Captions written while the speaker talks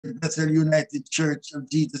Bethel United Church of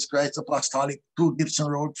Jesus Christ Apostolic, 2 Gibson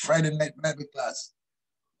Road, Friday night Bible class,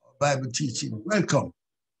 Bible teaching. Welcome,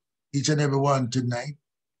 each and every one tonight.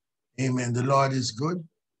 Amen. The Lord is good.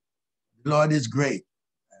 The Lord is great.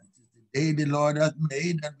 And it is the day the Lord hath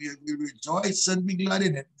made, and we rejoice and be glad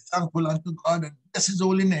in it. Be thankful unto God and bless his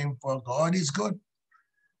holy name, for God is good,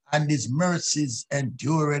 and his mercies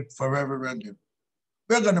endure it forever and ever.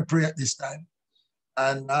 We're going to pray at this time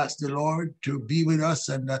and ask the Lord to be with us,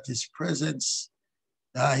 and that his presence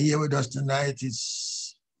here with us tonight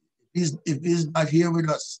is, if he's not here with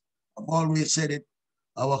us, I've always said it,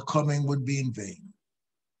 our coming would be in vain.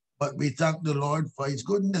 But we thank the Lord for his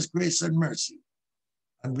goodness, grace, and mercy.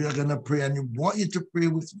 And we are going to pray, and I want you to pray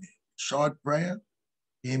with me. Short prayer.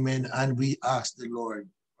 Amen. And we ask the Lord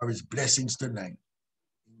for his blessings tonight.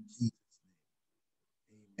 In Jesus'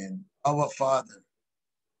 name. Amen. Our Father,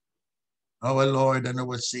 our Lord and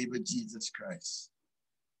our Savior, Jesus Christ,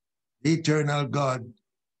 the eternal God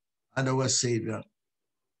and our Savior,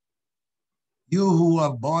 you who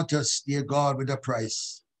have bought us, dear God, with a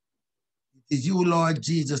price. It is you, Lord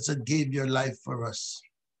Jesus, that gave your life for us.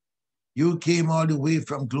 You came all the way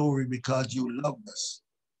from glory because you loved us.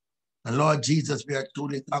 And Lord Jesus, we are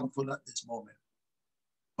truly thankful at this moment.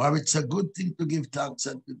 For it's a good thing to give thanks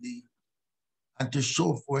unto thee and to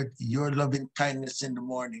show forth your loving kindness in the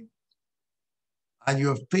morning and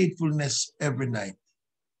your faithfulness every night.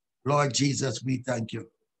 Lord Jesus, we thank you.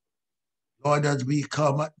 Lord, as we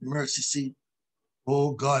come at mercy seat,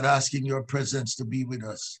 oh God, asking your presence to be with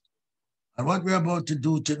us. And what we're about to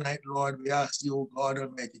do tonight, Lord, we ask you, oh God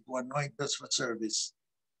Almighty, to anoint us for service.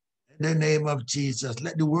 In the name of Jesus,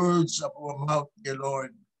 let the words of our mouth, dear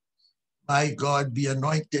Lord, my God, be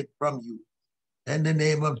anointed from you. In the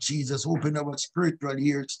name of Jesus, open our spiritual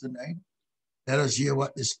ears tonight. Let us hear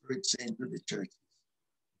what the Spirit's saying to the churches.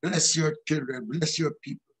 Bless your children, bless your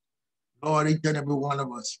people. Lord, each and every one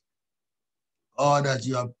of us. God, as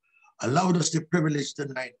you have allowed us the privilege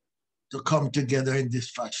tonight to come together in this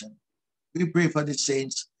fashion. We pray for the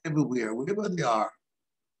saints everywhere, wherever they are,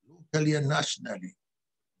 locally and nationally,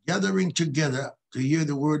 gathering together to hear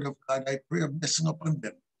the word of God. I pray a blessing upon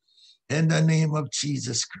them. In the name of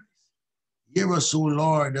Jesus Christ. Hear us, O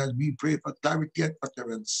Lord, as we pray for clarity and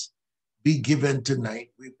utterance be given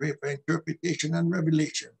tonight. We pray for interpretation and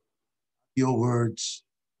revelation of your words.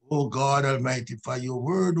 O God Almighty, for your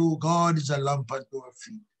word, O God, is a lamp unto our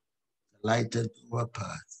feet, a light unto our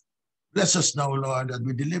path. Bless us now, Lord, as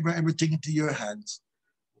we deliver everything into your hands.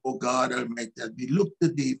 O God Almighty, as we look to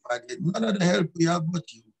thee, Father, none other help we have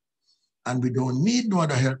but you. And we don't need no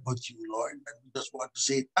other help but you, Lord. And we just want to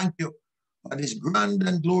say thank you for this grand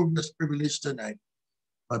and glorious privilege tonight,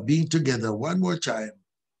 for being together one more time.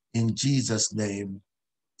 In Jesus' name,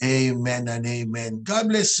 amen and amen. God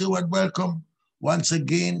bless you and welcome once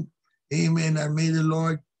again. Amen. And may the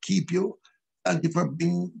Lord keep you. Thank you for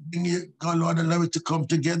being God, Lord, allow it to come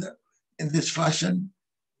together in this fashion.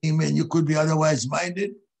 Amen. You could be otherwise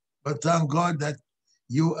minded, but thank God that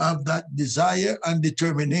you have that desire and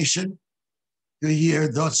determination to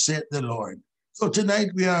hear, thus saith the Lord. So tonight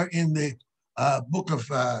we are in the book of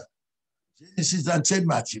Genesis and St.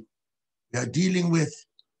 Matthew. We are dealing with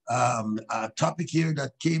a topic here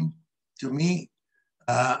that came to me,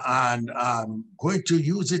 and I'm going to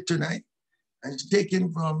use it tonight. And it's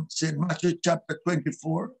taken from St. Matthew chapter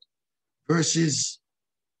 24, verses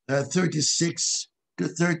 36 to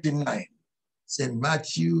 39. St.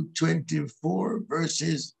 Matthew 24,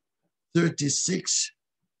 verses 36,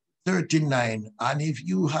 39. And if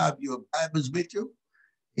you have your Bibles with you,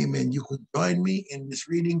 amen, you could join me in this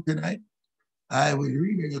reading tonight. I will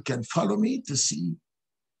read and you can follow me to see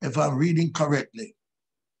if I'm reading correctly.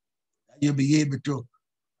 You'll be able to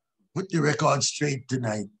put the record straight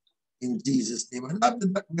tonight in Jesus' name. And after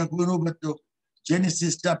that, we're going over to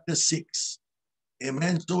Genesis chapter 6.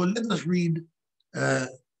 Amen. So let us read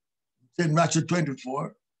St. Matthew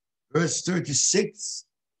 24, verse 36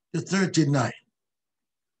 to 39.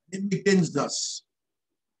 It begins thus.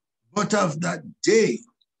 But of that day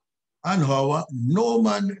and hour no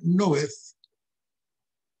man knoweth,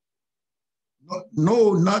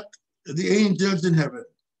 no, not the angels in heaven,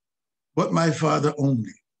 but my Father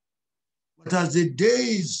only. But as the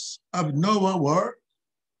days of Noah were,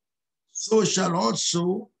 so shall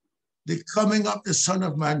also the coming of the Son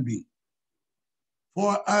of Man be.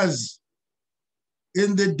 For as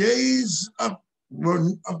in the days of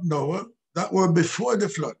Noah that were before the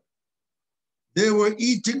flood, they were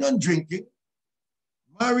eating and drinking,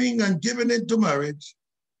 marrying and giving into marriage,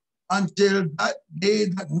 until that day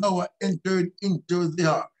that Noah entered into the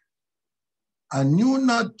ark, and knew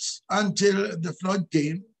not until the flood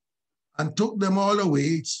came and took them all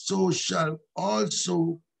away, so shall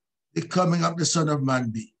also the coming of the Son of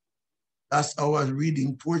Man be. That's our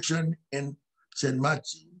reading portion in St.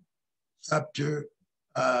 Matthew chapter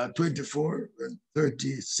 24,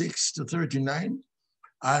 36 to 39.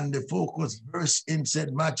 And the focus verse in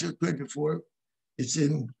St. Matthew 24, it's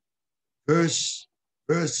in verse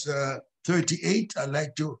 38. I'd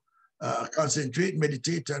like to concentrate,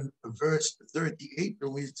 meditate on verse 38.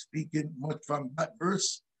 And we're speaking much from that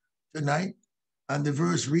verse tonight. And the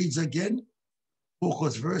verse reads again,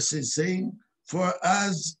 focus verse is saying, for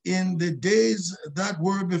as in the days that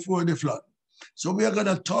were before the flood. So we are going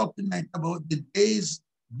to talk tonight about the days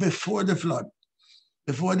before the flood.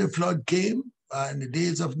 Before the flood came, in the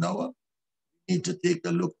days of Noah, we need to take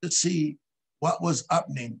a look to see what was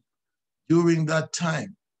happening during that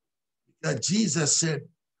time. That Jesus said,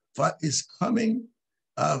 for is coming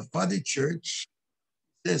for the church,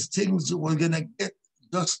 there's things we're going to get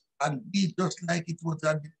just and be just like it was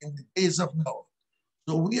in the days of Noah.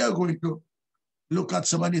 So we are going to look at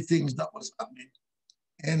some of the things that was happening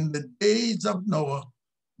in the days of Noah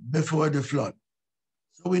before the flood.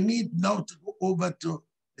 So we need now to go over to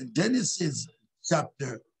Genesis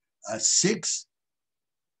chapter 6.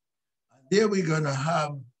 And there we're going to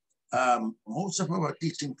have most of our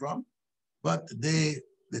teaching from, but the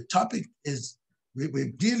topic is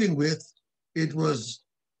we're dealing with, it was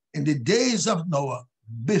in the days of Noah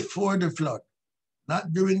before the flood.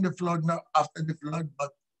 Not during the flood, not after the flood,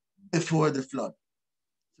 but before the flood.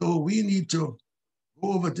 So we need to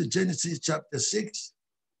go over to Genesis chapter 6,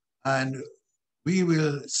 and we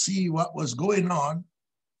will see what was going on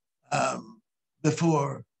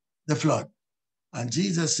before the flood. And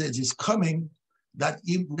Jesus says he's coming, that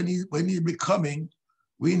when he be coming,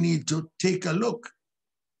 we need to take a look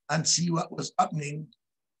and see what was happening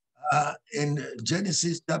in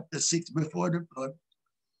Genesis chapter 6 before the flood.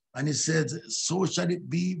 And he says, so shall it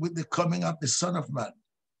be with the coming of the Son of Man.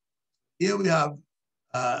 Here we have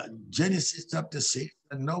Genesis chapter 6,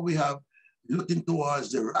 and now we have looking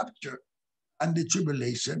towards the rapture and the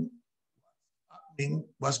tribulation,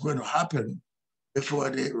 what's going to happen before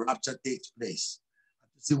the rapture takes place.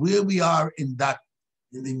 See where we are in that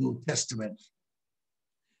in the New Testament.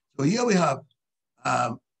 So here we have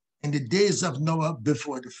in the days of Noah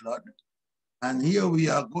before the flood, and here we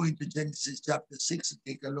are going to Genesis chapter 6 to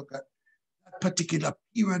take a look at that particular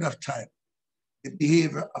period of time, the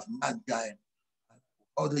behavior of mankind,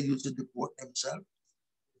 how they used to deport themselves,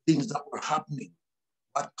 things that were happening,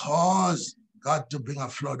 what caused God to bring a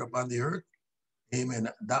flood upon the earth. Amen.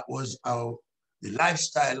 That was how the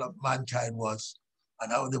lifestyle of mankind was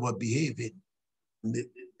and how they were behaving.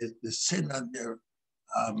 The sin and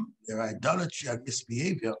their idolatry and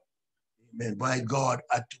misbehavior, amen, by God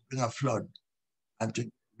had to bring a flood and to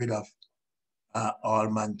get rid of all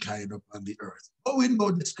mankind upon the earth. But we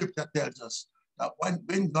know the scripture tells us that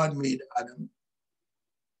when God made Adam,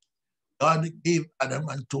 God gave Adam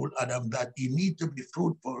and told Adam that he need to be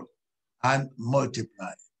fruitful and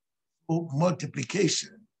multiply. So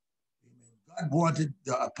multiplication. God wanted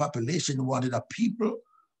a population, he wanted a people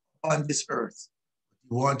on this earth.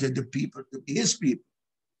 He wanted the people to be his people.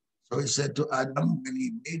 So he said to Adam when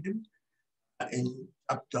he made him, in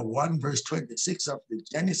chapter 1, verse 26 of the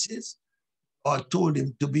Genesis, God told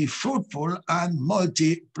him to be fruitful and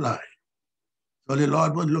multiply. So the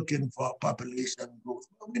Lord was looking for population growth.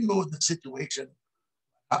 But we know the situation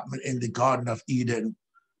happened in the Garden of Eden,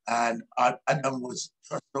 and Adam was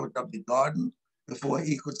thrust out of the garden before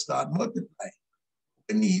he could start multiplying.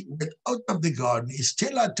 When he went out of the garden, he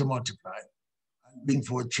still had to multiply and bring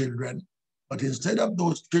forth children. But instead of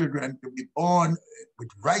those children to be born with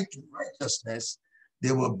righteousness,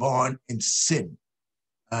 they were born in sin.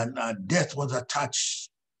 And death was attached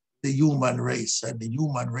to the human race, and the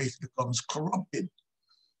human race becomes corrupted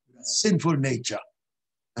with a sinful nature.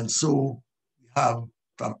 And so we have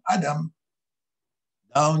from Adam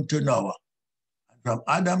down to Noah. And from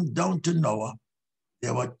Adam down to Noah,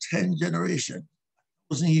 there were 10 generations,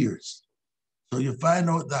 1,000 years. So you find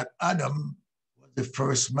out that Adam was the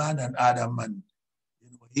first man, and Adam and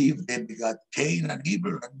Eve, they begot Cain and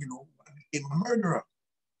Abel, and became a murderer.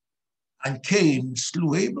 And Cain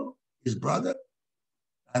slew Abel, his brother,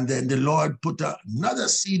 and then the Lord put another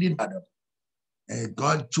seed in Adam. And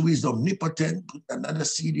God, through his omnipotence, put another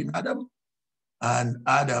seed in Adam, and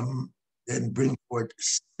Adam then bring forth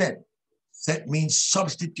Seth. Seth means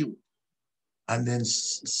substitute. And then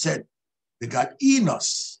Seth begot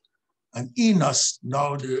Enos. And Enos,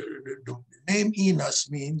 now the name Enos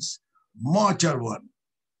means mortal one.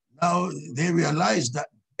 Now they realized that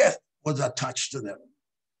death was attached to them.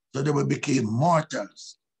 So they became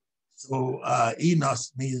mortals. So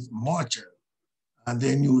Enos means mortal, and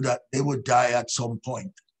they knew that they would die at some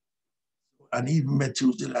point. And even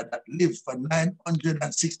Methuselah that lived for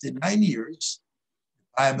 969 years,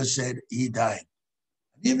 the Bible said he died.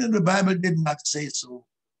 And even if the Bible did not say so,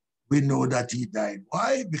 we know that he died.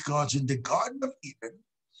 Why? Because in the Garden of Eden,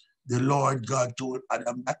 the Lord God told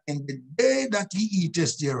Adam that in the day that he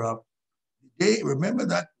eateth thereof, the day, remember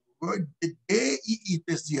that word, the day he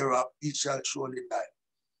eateth thereof, he shall surely die.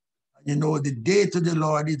 And you know, the day to the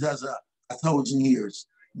Lord is as 1,000 years.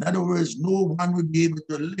 In other words, no one would be able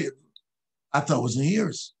to live 1,000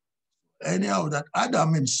 years. Anyhow, that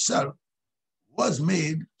Adam himself was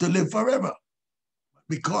made to live forever.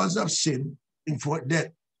 Because of sin, for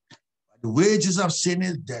death. The wages of sin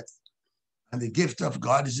is death, and the gift of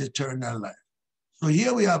God is eternal life. So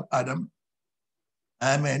here we have Adam.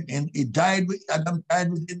 Amen. And Adam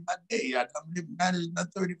died within that day. Adam lived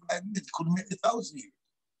 935 years, couldn't make 1,000 years.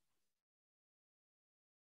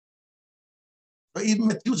 So even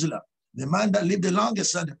Methuselah, the man that lived the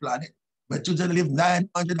longest on the planet, Methuselah lived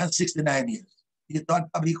 969 years. He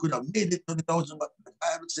thought probably he could have made it to the 1,000, but the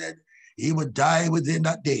Bible said he would die within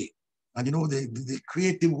that day. And you know, the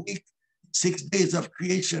creative week, 6 days of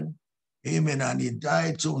creation, amen, and he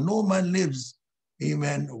died. So no man lives,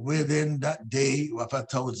 amen, within that day of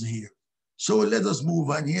 1,000 years. So let us move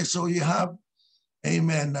on here. So you have,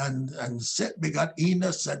 amen, and Seth begot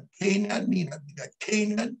Enos and Canaan. Enos begot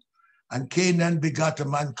Canaan, and Canaan begot a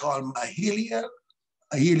man called Mahiliel.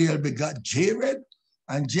 Mahiliel begot Jared,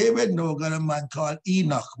 and Jared now got a man called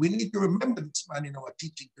Enoch. We need to remember this man in our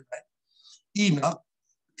teaching tonight. Enoch,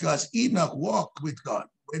 because Enoch walked with God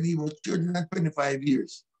when he was 225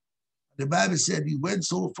 years. The Bible said he went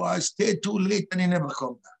so far, stayed too late, and he never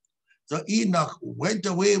come back. So Enoch went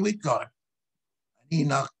away with God. And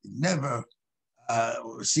Enoch never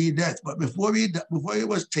see death. But before he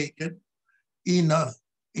was taken, Enoch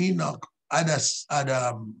had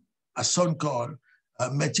a son called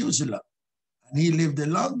Methuselah. And he lived the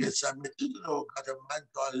longest. And Methuselah got a man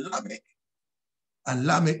called Lamech. And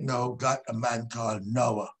Lamech now got a man called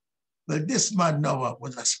Noah. But this man, Noah,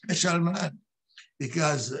 was a special man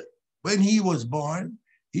because when he was born,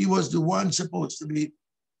 he was the one supposed to be,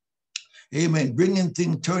 amen,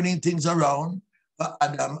 turning things around for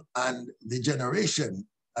Adam and the generation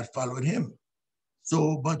that followed him.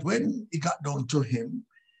 So, but when it got down to him,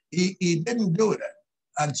 he didn't do that.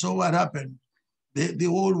 And so what happened? The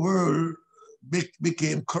whole world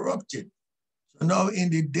became corrupted. So now in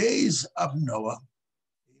the days of Noah,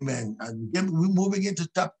 amen, and we're moving into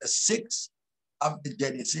chapter 6 of the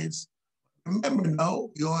Genesis. Remember now,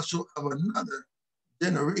 you also have another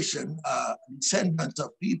generation, descendants of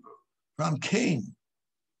people from Cain,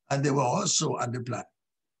 and they were also on the planet.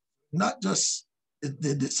 Not just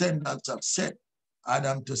the descendants of Seth,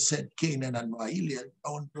 Adam to Seth, Canaan, and Mahiliel,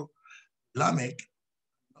 down to Lamech,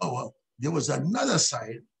 Noah. There was another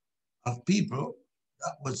side of people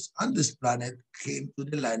that was on this planet, came to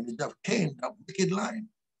the lineage of Cain, that wicked line.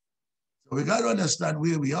 So we got to understand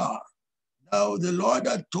where we are. Now, the Lord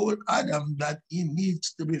had told Adam that he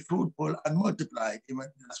needs to be fruitful and multiply.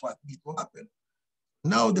 That's what needs to happen.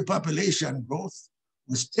 Now the population growth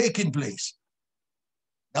was taking place.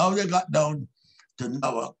 Now they got down to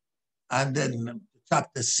Noah, and then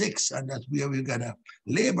chapter 6, and that's where we're going to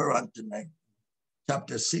labor on tonight.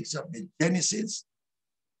 Chapter 6 of the Genesis,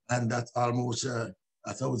 and that's almost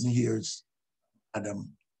 1,000 years.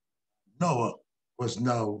 Noah was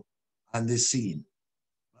now on the scene.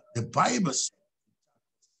 The Bible said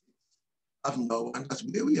of Noah, and that's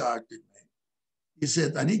where we are tonight. He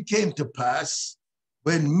said, and it came to pass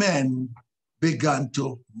when men began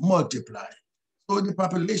to multiply. So the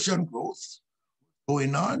population growth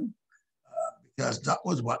going on, because that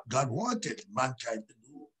was what God wanted mankind to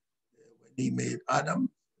do when he made Adam.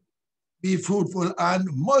 Be fruitful and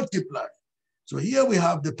multiply. So here we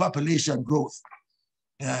have the population growth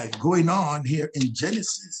going on here in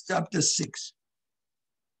Genesis chapter 6.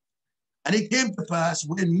 And it came to pass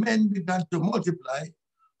when men began to multiply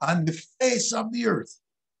on the face of the earth,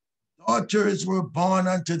 daughters were born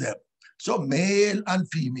unto them. So male and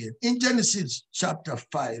female. In Genesis chapter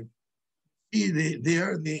 5, see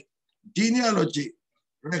there the genealogy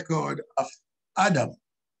record of Adam.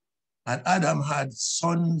 And Adam had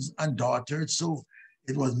sons and daughters. So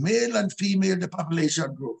it was male and female, the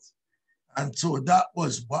population growth. And so that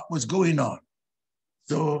was what was going on.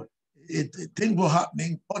 So things were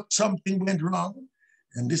happening, but something went wrong.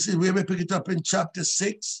 And this is where we pick it up in chapter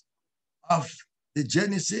 6 of the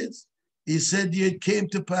Genesis. He said it came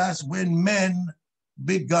to pass when men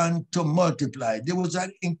began to multiply. There was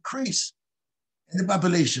an increase in the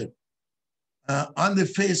population. on the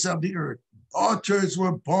face of the earth. Daughters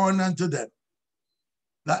were born unto them,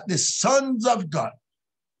 that the sons of God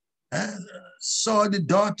saw the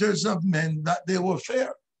daughters of men, that they were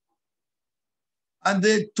fair. And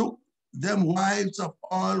they took them wives of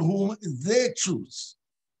all whom they choose.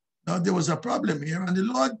 Now there was a problem here, and the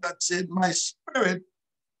Lord God said, my spirit,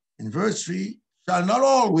 in verse 3, shall not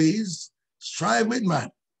always strive with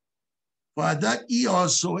man, for that he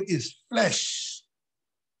also is flesh,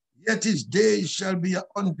 yet his days shall be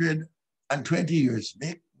 120 years.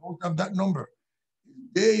 Make note of that number. His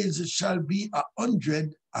days shall be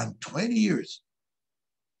 120 years.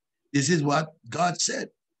 This is what God said.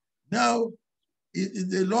 Now,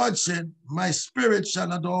 the Lord said, my spirit shall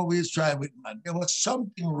not always strive with man. There was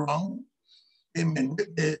something wrong, amen,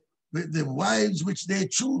 with the wives which they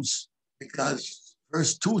choose, because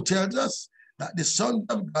verse 2 tells us that the sons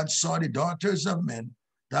of God saw the daughters of men,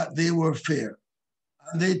 that they were fair,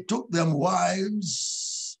 and they took them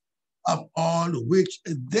wives of all which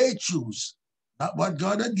they choose, not what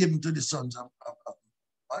God had given to the sons of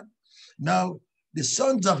God. Now, the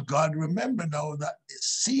sons of God, remember now that the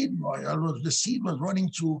seed was running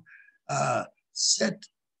through Seth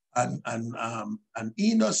and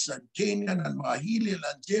Enos and Canaan and Mahalalel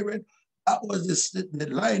and Jared. That was the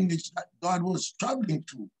lineage that God was traveling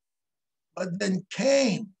through. But then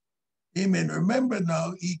Cain, amen, remember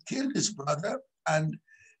now, he killed his brother and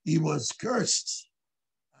he was cursed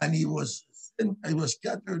and he was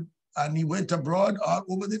scattered and he went abroad all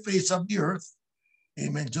over the face of the earth.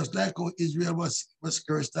 Amen. Just like how Israel was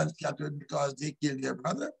cursed and scattered because they killed their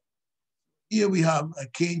brother. Here we have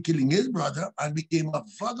Cain killing his brother and became a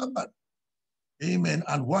vagabond. Amen.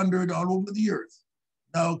 And wandered all over the earth.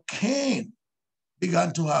 Now Cain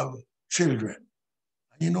began to have children.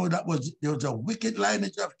 And you know there was a wicked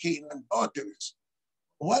lineage of Cain and daughters.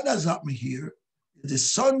 What has happened here is the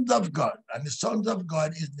sons of God, and the sons of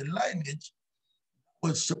God is the lineage that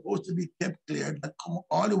was supposed to be kept clear that come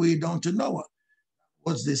all the way down to Noah.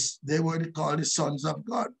 Was this, they were called the sons of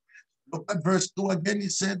God. Look at verse 2 again. He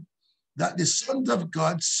said that the sons of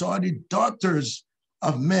God saw the daughters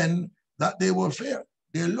of men, that they were fair.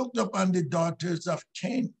 They looked upon the daughters of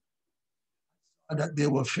Cain, that they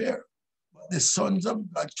were fair. But the sons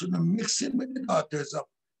of God shouldn't mix in with the daughters of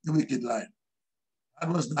the wicked line.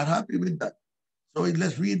 God was not happy with that. So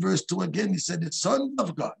let's read verse 2 again. He said the sons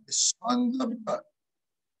of God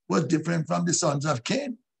was different from the sons of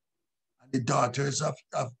Cain. The daughters of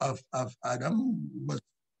Adam was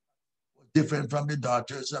different from the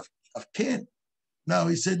daughters of Cain. Now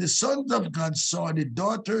he said the sons of God saw the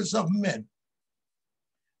daughters of men,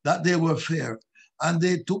 that they were fair, and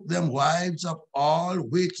they took them wives of all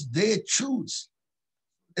which they choose.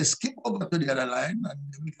 They skip over to the other line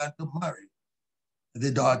and they began to marry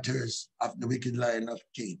the daughters of the wicked line of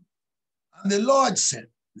Cain. And the Lord said,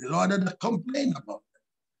 the Lord had a complaint about it.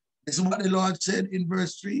 This is what the Lord said in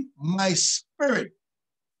verse 3, my spirit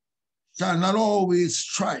shall not always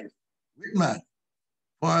strive with man,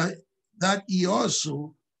 for that he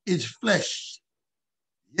also is flesh,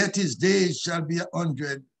 yet his days shall be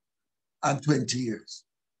 120 years.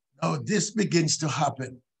 Now this begins to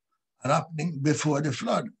happen, and happening before the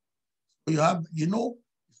flood. So you have, it's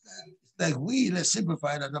like we, let's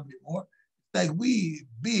simplify that a bit more, it's like we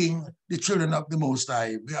being the children of the Most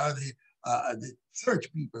High, we are the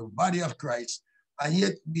church people, body of Christ, and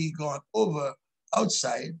yet we gone over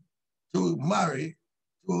outside to marry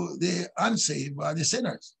to the unsaved or the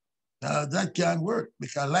sinners. That can't work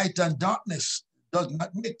because light and darkness does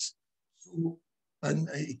not mix. So, and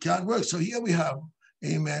it can't work. So here we have,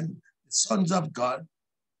 amen, the sons of God,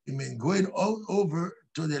 amen, going over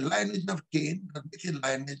to the lineage of Cain, the wicked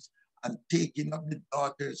lineage, and taking up the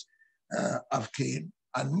daughters of Cain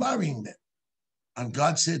and marrying them. And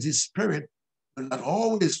God says his spirit will not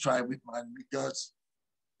always strive with man because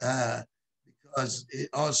it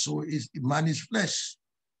also is man is flesh.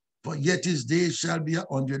 But yet his days shall be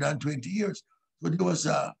 120 years. So there was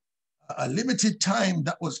a limited time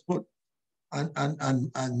that was put on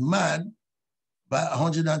man by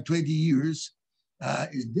 120 years.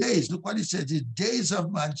 His days, look what he says, his days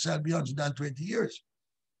of man shall be 120 years.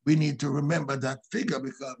 We need to remember that figure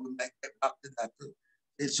because we might get back to that to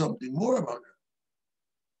say something more about it.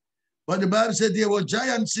 But the Bible said there were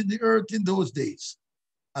giants in the earth in those days.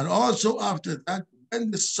 And also after that, when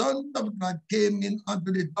the sons of God came in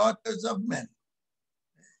unto the daughters of men,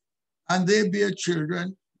 and they bare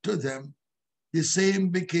children to them, the same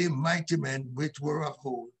became mighty men which were of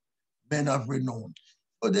old, men of renown.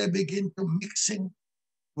 So they begin to mixing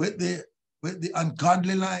with the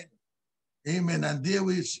ungodly line. Amen. And there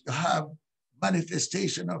we have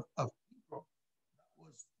manifestation of people that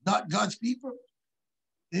was not God's people.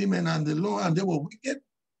 Amen. And the Lord, and they were wicked.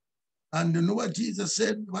 And you know what Jesus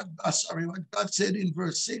said? What God said in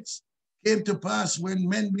verse 6 came to pass when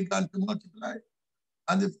men began to multiply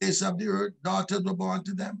on the face of the earth, daughters were born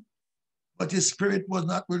to them. But his spirit will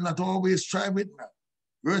not always strive with man.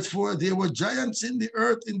 Verse 4, there were giants in the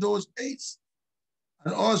earth in those days.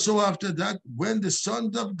 And also after that, when the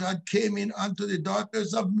sons of God came in unto the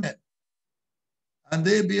daughters of men, and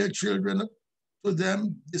they bare children to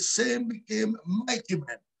them, the same became mighty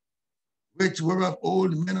men, which were of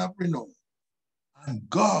old, men of renown. And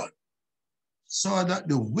God saw that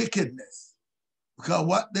the wickedness, because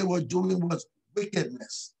what they were doing was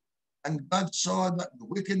wickedness. And God saw that the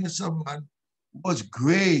wickedness of man was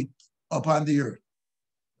great upon the earth.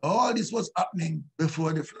 All this was happening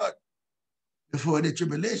before the flood, before the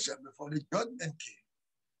tribulation, before the judgment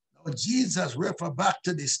came. Now Jesus referred back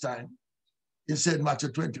to this time. He said, Matthew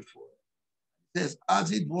 24. It says,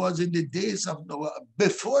 as it was in the days of Noah,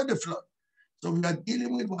 before the flood. So we are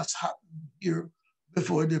dealing with what's happened here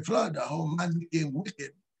before the flood, how man became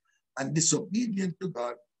wicked and disobedient to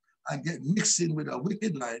God and get mixed in with a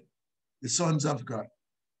wicked line, the sons of God.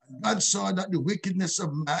 And God saw that the wickedness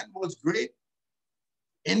of man was great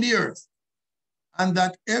in the earth, and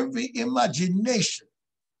that every imagination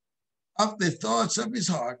of the thoughts of his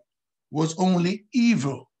heart was only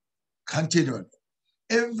evil continually.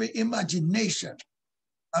 Every imagination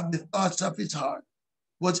of the thoughts of his heart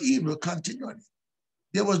was evil continually.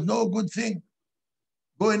 There was no good thing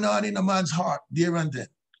going on in a man's heart there and then.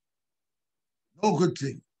 No good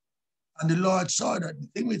thing. And the Lord saw that. The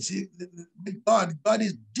thing with God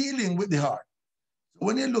is dealing with the heart. So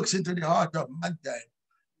when he looks into the heart of mankind,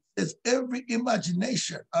 it's every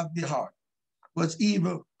imagination of the heart was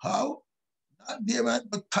evil. How? Not there,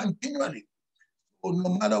 but continually. So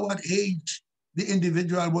no matter what age the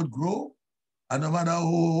individual would grow, and no matter how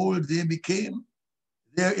old they became,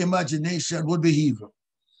 their imagination would be evil.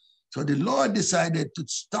 So the Lord decided to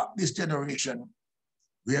stop this generation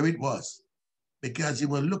where it was, because he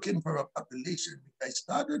was looking for a population. I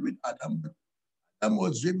started with Adam. Adam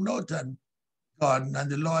was driven out and God, and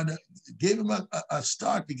the Lord gave him a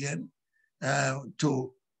start again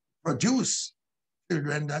to produce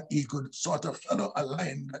children that he could sort of follow a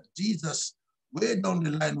line that Jesus, way down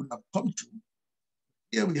the line, would have come to.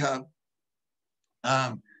 Here we have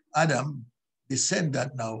Adam,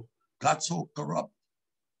 descendant now, got so corrupt.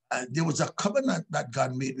 There was a covenant that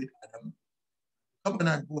God made with Adam. The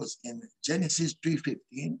covenant was in Genesis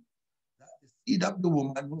 3:15, that the seed of the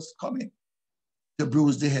woman was coming to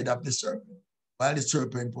bruise the head of the serpent, while the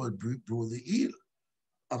serpent will bruise the heel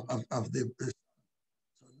of the.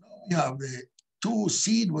 So now we have the two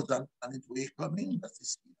seed was on its way coming. That's the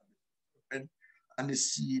seed of the serpent and the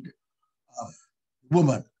seed of the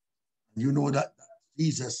woman. And you know that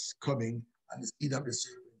Jesus coming, and the seed of the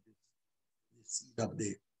serpent is the seed of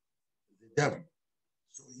the devil.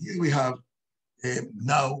 So here we have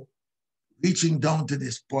now reaching down to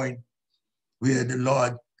this point where the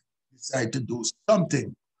Lord decided to do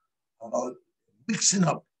something about mixing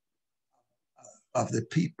up of the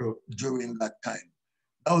people during that time.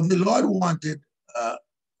 Now the Lord wanted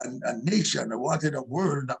a nation, he wanted a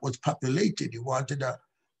world that was populated. He wanted a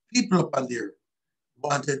people upon the earth. He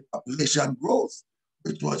wanted population growth,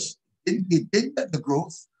 which was, he did get the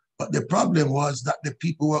growth, but the problem was that the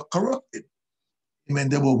people were corrupted. Amen.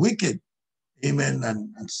 They were wicked. Amen.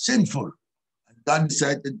 And sinful. And God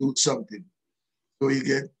decided to do something.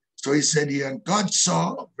 So he said here, and God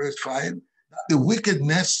saw, verse 5, that the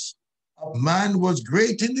wickedness of man was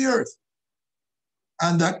great in the earth,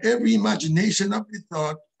 and that every imagination of the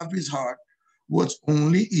thought of his heart was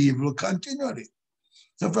only evil continually.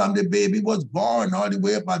 So from the baby was born all the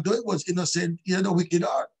way up, although it was innocent, he had a wicked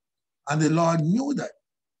heart. And the Lord knew that.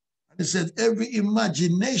 And he said, every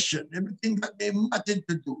imagination, everything that they imagined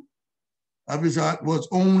to do of his heart was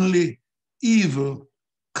only evil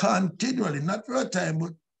continually, not for a time,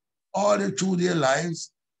 but all through their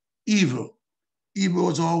lives, evil. Evil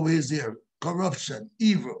was always there. Corruption,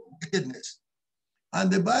 evil, wickedness. And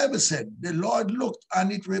the Bible said, the Lord looked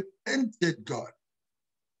and it repented God.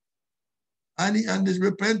 And it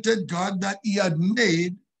repented God that he had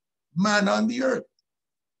made man on the earth.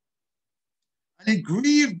 And it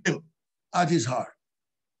grieved him at his heart.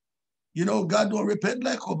 You know, God don't repent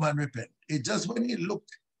like how man repent. It's just when he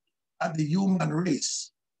looked at the human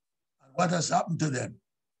race and what has happened to them,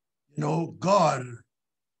 you know, God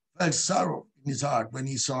felt sorrow in his heart when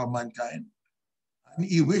he saw mankind. And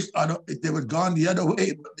he wished they would gone the other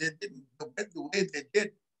way, but they didn't go the way they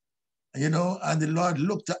did. You know, and the Lord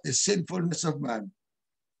looked at the sinfulness of man.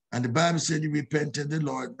 And the Bible said he repented the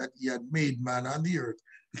Lord that he had made man on the earth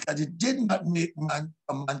because he did not make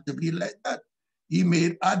a man to be like that. He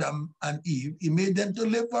made Adam and Eve, he made them to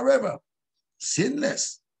live forever,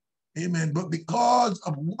 sinless. Amen. But because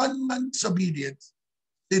of one man's disobedience,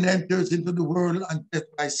 sin enters into the world and death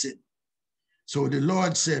by sin. So the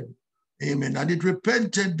Lord said, amen, and it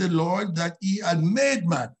repented the Lord that he had made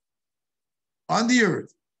man on the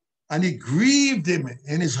earth, and it grieved him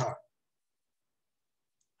in his heart.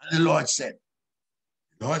 And the Lord said,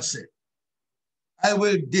 I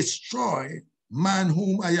will destroy man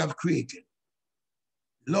whom I have created.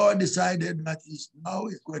 The Lord decided that now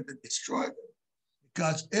he's going to destroy them,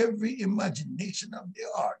 because every imagination of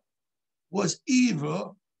their heart was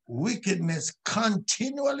evil, wickedness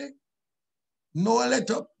continually. No let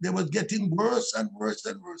up. They was getting worse and worse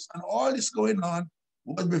and worse. And all this going on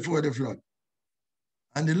was before the flood.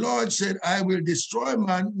 And the Lord said, I will destroy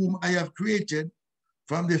man whom I have created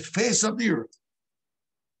from the face of the earth,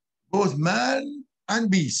 both man and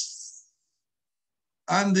beast,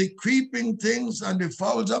 and the creeping things and the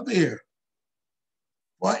fowls of the air.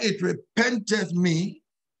 For it repenteth me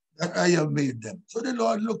that I have made them. So the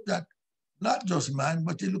Lord looked at not just man,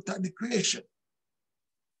 but he looked at the creation.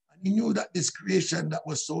 And he knew that this creation that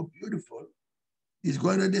was so beautiful is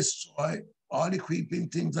going to destroy all the creeping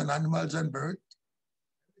things and animals and birds,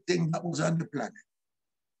 everything that was on the planet.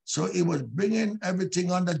 So he was bringing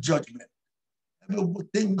everything under judgment.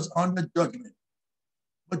 Everything was under judgment.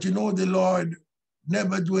 But you know, the Lord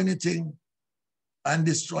never do anything and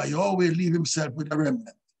destroy. He always leave himself with a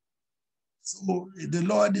remnant. So the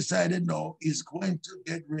Lord decided, no, he's going to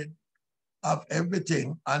get rid of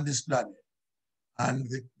everything on this planet. And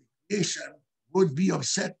the creation would be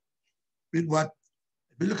upset with what,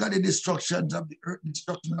 if you look at the destruction of the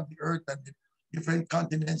earth and the different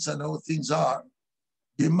continents and how things are,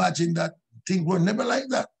 you imagine that things were never like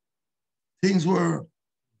that. Things were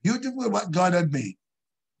beautiful what God had made.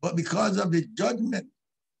 But because of the judgment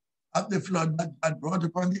of the flood that God brought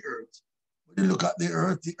upon the earth, when you look at the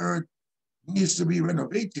earth needs to be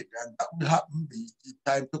renovated, and that will happen in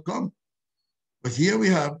time to come. But here we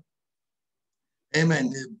have, amen,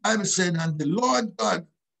 the Bible said, and the Lord God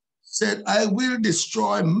said, I will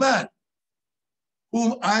destroy man,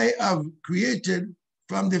 whom I have created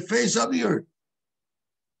from the face of the earth,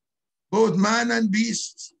 both man and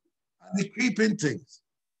beast, and the creeping things,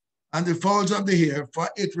 and the fowls of the air, for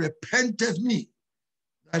it repenteth me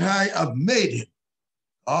that I have made him.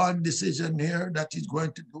 Our decision here that he's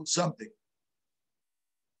going to do something.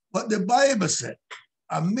 But the Bible said,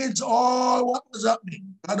 amidst all what was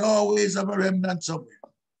happening, God always have a remnant somewhere.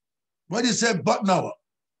 But he said, but Noah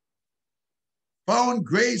found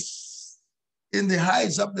grace in the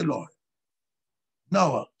eyes of the Lord.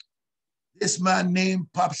 Noah, this man name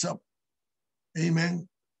pops up. Amen.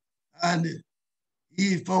 And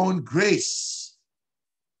he found grace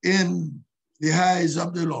in the eyes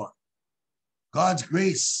of the Lord. God's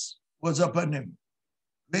grace was upon him.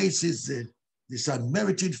 Grace is this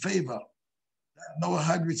unmerited favor that Noah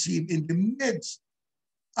had received in the midst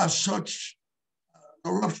of such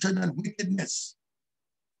corruption and wickedness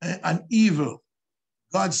and evil.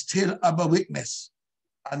 God still have a witness,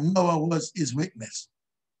 and Noah was his witness.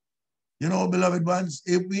 You know, beloved ones,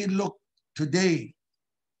 if we look today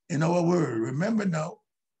in our world, remember now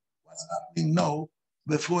what's happening now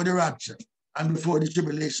before the rapture and before the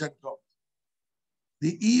tribulation comes.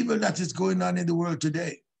 The evil that is going on in the world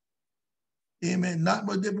today, amen, not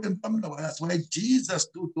but different from Noah. That's why Jesus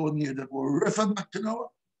told me that we'll refer back to Noah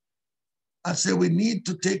and say we need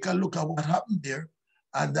to take a look at what happened there,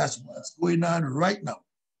 and that's what's going on right now.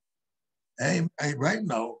 And right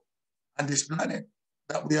now on this planet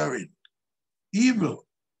that we are in. Evil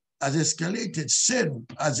has escalated, sin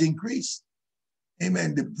has increased.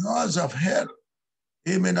 Amen. The doors of hell,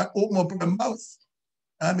 amen, that open up their mouth.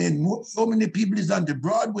 I mean, so many people is on the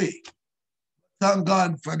broad way. Thank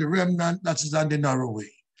God for the remnant that is on the narrow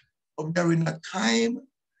way. But we're in a time,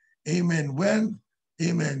 amen, when,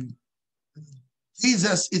 amen,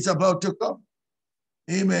 Jesus is about to come.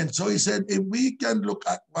 Amen. So he said, if we can look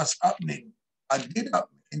at what's happening and did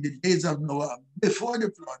happen in the days of Noah before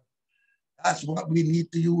the flood, that's what we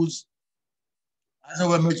need to use as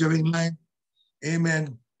our measuring line.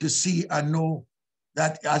 Amen. To see and know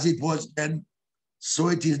that as it was then, so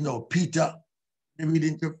it is now. Peter,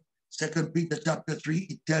 reading to 2 Peter chapter 3,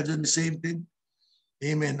 it tells you the same thing.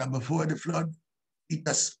 Amen. And before the flood,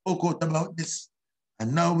 Peter spoke out about this.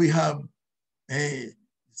 And now we have a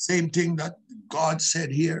same thing that God said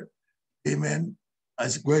here. Amen.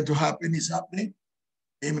 As going to happen is happening.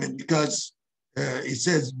 Amen. Because it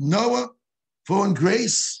says Noah found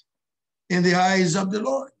grace in the eyes of the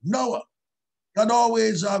Lord. Noah. God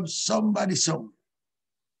always have somebody somewhere.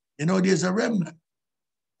 You know, there's a remnant.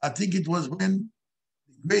 I think it was when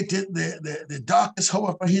the darkest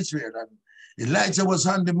hour for Israel, and Elijah was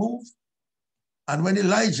on the move. And when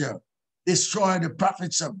Elijah destroyed the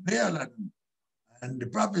prophets of Baal and the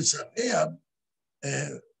prophets of Ahab,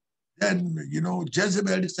 then, you know,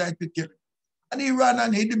 Jezebel decided to kill him. And he ran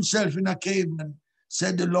and hid himself in a cave and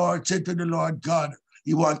said to the Lord God,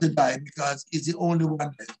 he wanted to die because he's the only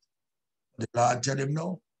one left. The Lord said him,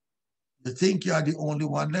 no. You think you are the only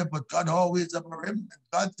one left, but God always has a remnant.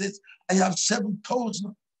 God says, I have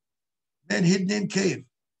 7,000 men hidden in cave.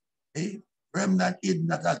 A remnant hidden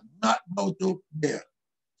that has not bowed to bear.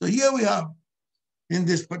 So here we have, in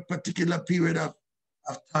this particular period of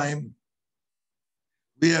time,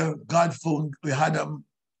 where God found, we had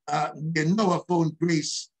Noah found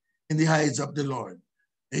grace in the eyes of the Lord.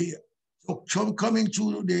 So coming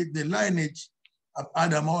through the lineage of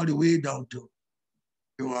Adam all the way down to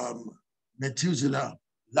Methuselah,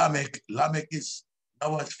 Lamech is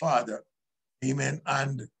Noah's father, amen,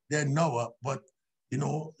 and then Noah, but you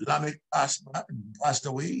know, Lamech passed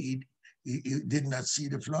away. He did not see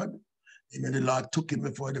the flood. Amen. The Lord took him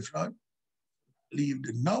before the flood, left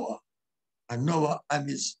Noah, and Noah and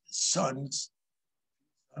his sons,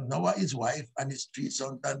 Noah, his wife, and his 3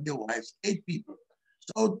 sons and their wives, 8 people.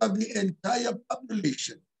 So out of the entire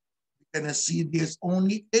population, you can see there's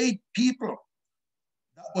only 8 people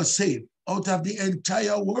that was saved out of the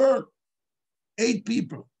entire world. 8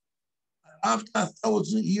 people. After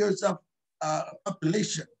 1,000 years of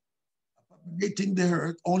population, populating the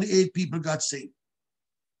earth, only 8 people got saved.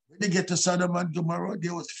 When they get to Sodom and Gomorrah,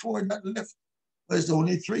 there was 4 that left. There's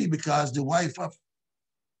only 3 because the wife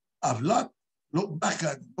of Lot looked back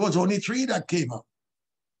and there was only 3 that came up.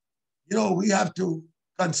 You know, we have to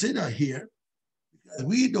consider here, because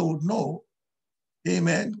we don't know,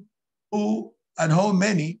 amen, who and how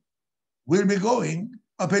many will be going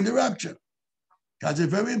up in the rapture. Because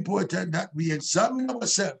it's very important that we examine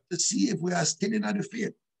ourselves to see if we are still in the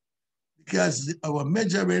faith. Because our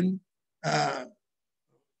measuring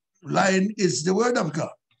line is the word of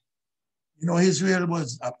God. You know, Israel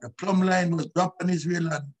was, the plumb line was dropped on Israel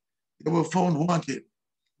and they were found wanted.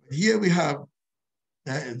 But here we have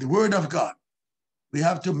the word of God. We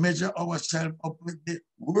have to measure ourselves up with the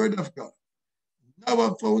word of God.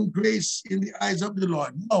 Noah found grace in the eyes of the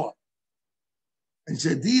Lord. Noah. And he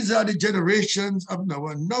said, these are the generations of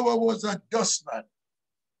Noah. Noah was a just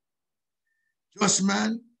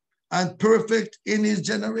man and perfect in his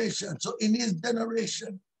generation. So in his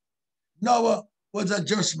generation, Noah was a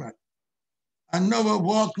just man. And Noah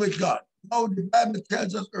walked with God. Now the Bible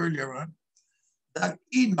tells us earlier on that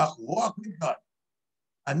Enoch walked with God.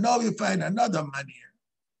 And now you find another man here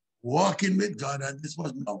walking with God, and this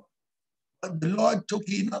was Noah. But the Lord took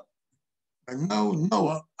Enoch, and now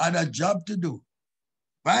Noah had a job to do.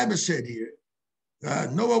 Bible said here,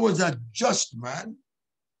 Noah was a just man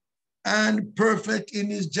and perfect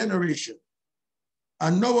in his generation.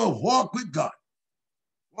 And Noah walked with God.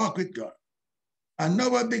 And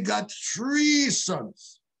Noah begot 3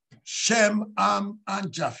 sons, Shem, Ham,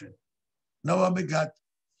 and Japheth. Noah begot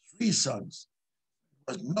 3 sons.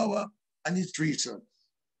 It was Noah and his 3 sons.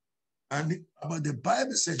 And but the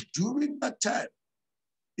Bible says during that time,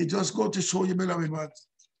 it just goes to show you, beloved ones,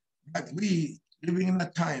 that we living in a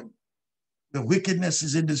time the wickedness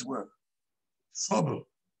is in this world, trouble,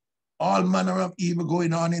 all manner of evil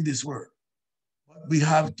going on in this world. But we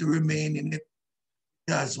have to remain in it.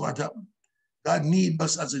 That's what happened. God needs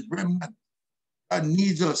us as a remnant. God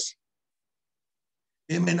needs us.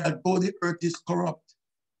 Amen. Although the earth is corrupt,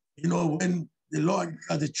 you know, when the Lord,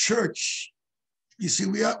 the church, you see,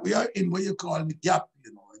 we are in what you call the gap,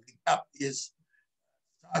 you know. The gap is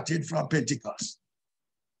started from Pentecost.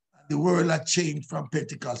 And the world had changed from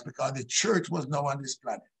Pentecost because the church was now on this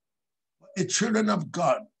planet. But the children of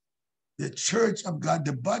God, the church of God,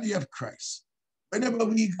 the body of Christ, whenever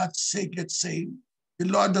we get saved, the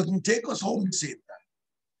Lord doesn't take us home the same time.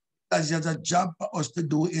 Because he has a job for us to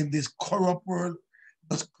do in this corrupt world,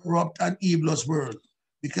 this corrupt and evilous world,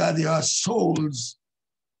 because there are souls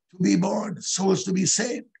to be born, souls to be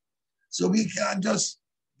saved. So we can't just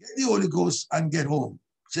get the Holy Ghost and get home.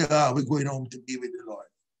 Say, we're going home to be with the Lord.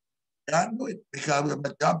 Can't do it because we have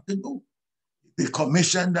a job to do. The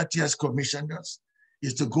commission that he has commissioned us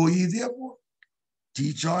is to go ye therefore,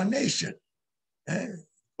 teach our nation.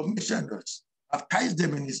 Commissioned us, baptize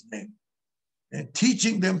them in his name, and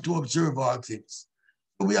teaching them to observe all things.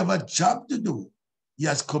 So we have a job to do. He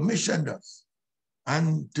has commissioned us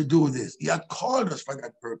and to do this. He has called us for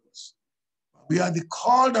that purpose. We are the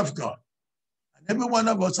called of God. And every one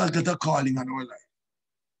of us has got a calling on our life.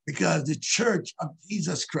 Because the church of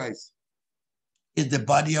Jesus Christ is the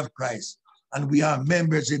body of Christ, and we are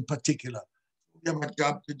members in particular. We have a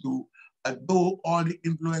job to do. Although all the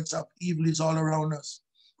influence of evil is all around us,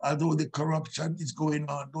 although the corruption is going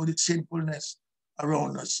on, though the sinfulness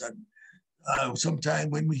around us, and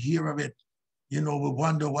sometimes when we hear of it, we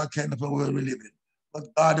wonder what kind of a world we live in.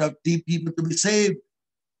 But God has deep people to be saved.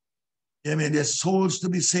 Amen. There's souls to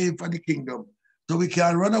be saved for the kingdom. So we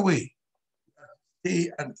can't run away. We have to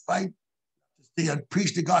stay and fight, stay and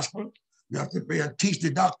preach the gospel. We have to pray and teach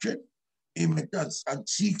the doctrine. Amen. And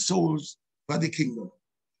seek souls for the kingdom.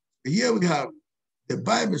 Here we have, the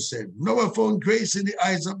Bible said, Noah found grace in the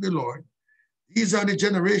eyes of the Lord. These are the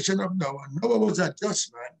generation of Noah. Noah was a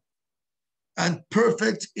just man and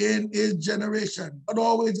perfect in his generation, but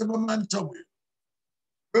always have a man somewhere.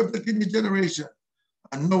 Perfect in his generation.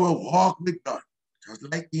 And Noah walked with God, just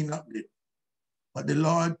like Enoch did. But the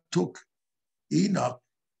Lord took Enoch,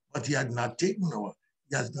 but he had not taken Noah.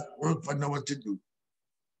 He has got work for Noah to do.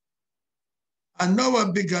 And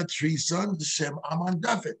Noah begot 3 sons, Shem, Ham, and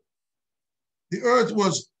Japheth. The earth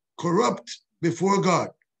was corrupt before God,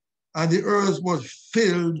 and the earth was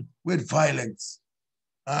filled with violence.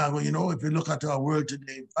 If you look at our world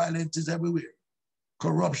today, violence is everywhere.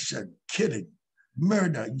 Corruption, killing,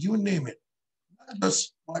 murder, you name it. Not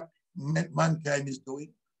just what mankind is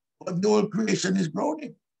doing, but the whole creation is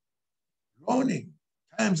groaning. Groaning.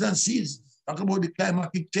 Times and seasons. Talk about the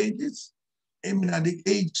climatic changes. Amen. At the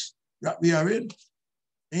age that we are in.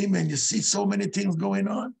 Amen. You see so many things going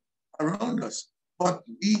on around us. But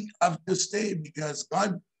we have to stay because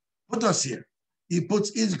God put us here. He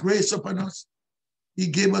puts his grace upon us. He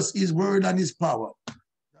gave us his word and his power.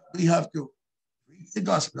 We have to preach the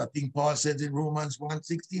gospel. I think Paul says in Romans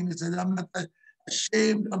 1:16, he said, I'm not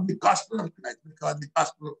ashamed of the gospel of Christ because the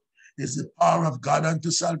gospel is the power of God unto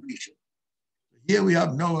salvation. Here we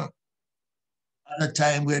have Noah at a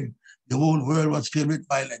time when the whole world was filled with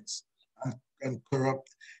violence and corrupt.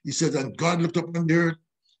 He said, and God looked upon the earth,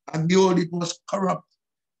 and behold, it was corrupt.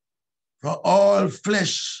 For all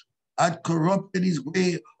flesh had corrupted his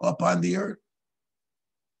way upon the earth.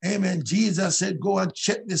 Amen. Jesus said, go and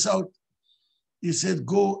check this out. He said,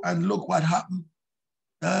 go and look what happened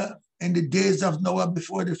in the days of Noah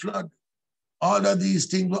before the flood. All of these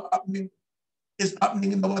things were happening. It's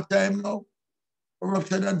happening in our time now.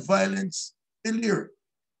 Corruption and violence in the earth.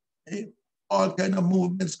 All kind of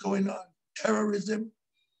movements going on. Terrorism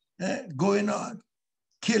going on.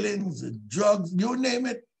 Killings, drugs, you name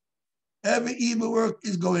it. Every evil work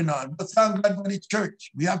is going on. But thank God for the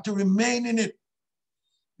church. We have to remain in it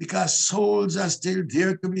because souls are still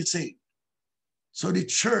there to be saved. So the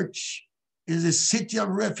church is a city of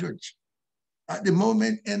refuge at the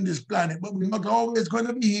moment in this planet, but we're not always going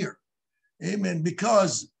to be here. Amen.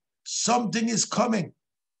 Because something is coming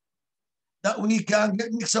that we can't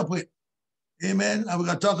get mixed up with. Amen. And we're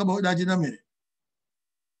going to talk about that in a minute.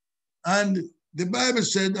 And the Bible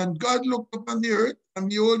said, and God looked upon the earth, and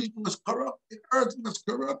behold, it was corrupt. The earth was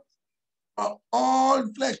corrupt. All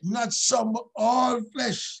flesh, not some, all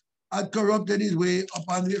flesh had corrupted his way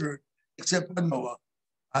upon the earth, except for Noah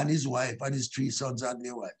and his wife and his 3 sons and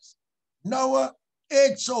their wives. Noah,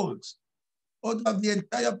 8 souls out of the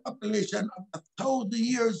entire population of 1,000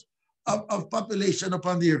 years of population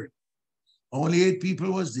upon the earth. Only 8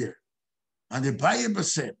 people was there. And the Bible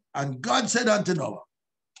said, and God said unto Noah,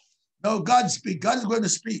 now God speak, God is going to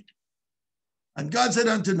speak. And God said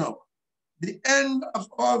unto Noah, the end of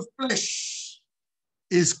all flesh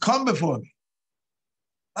is come before me.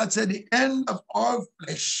 God said, the end of all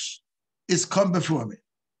flesh is come before me.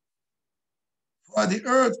 For the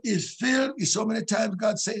earth is filled, so many times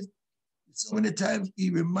God says, so many times he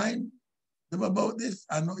reminds them about this.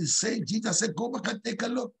 I know he's saying, Jesus said, go back and take a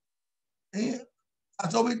look. That's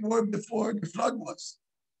how it was before the flood was.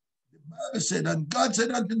 The Bible said, and God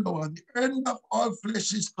said unto Noah, the end of all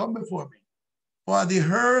flesh is come before me. For the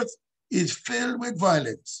earth is filled with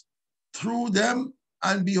violence through them,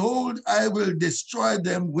 and behold, I will destroy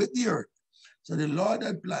them with the earth. So the Lord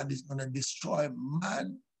had planned is going to destroy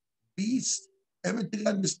man, beast, everything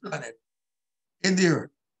on this planet in the earth,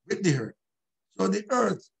 with the earth. So the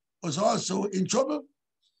earth was also in trouble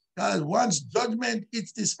because once judgment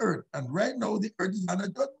hits this earth, and right now the earth is under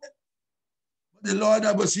judgment, but the Lord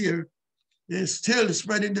that was here is still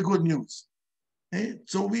spreading the good news.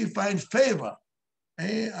 So we find favor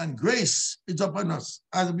and grace is upon us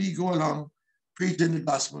as we go along preaching the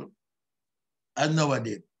gospel, as Noah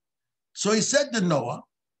did. So he said to Noah,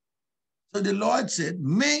 so the Lord said,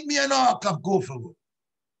 make me an ark of gopher wood.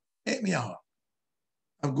 Make me an ark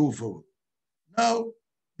of gopher wood. Now,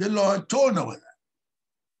 the Lord told Noah that.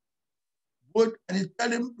 Wood, and he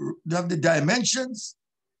told him of the dimensions.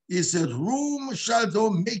 He said, whom shall thou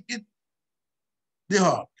make it the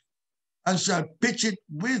ark, and shall pitch it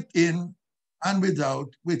within and without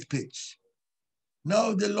with pitch.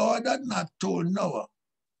 Now the Lord had not told Noah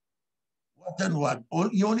what and what.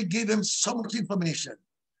 He only gave him so much information.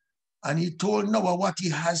 And he told Noah what he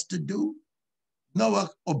has to do. Noah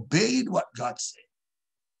obeyed what God said.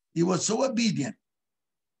 He was so obedient,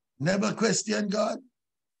 never questioned God.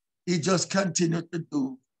 He just continued to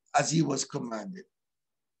do as he was commanded.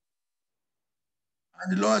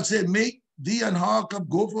 And the Lord said, make thee an ark of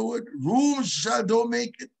gopher wood. Whom shall thou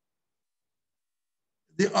make it?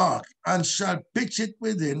 The ark, and shall pitch it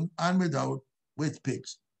within and without with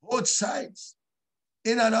pitch. Both sides,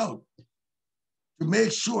 in and out, to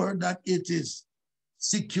make sure that it is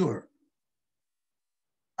secure.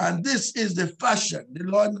 And this is the fashion the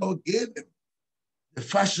Lord now gave him, the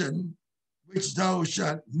fashion which thou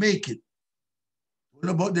shalt make it. What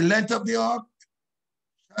about the length of the ark?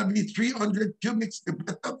 Shall be 300 cubits, the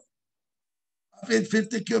breadth of it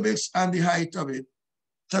 50 cubits, and the height of it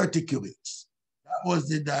 30 cubits. That was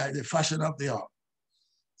the fashion of the ark.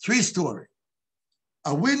 3-story.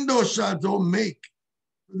 A window shall thou make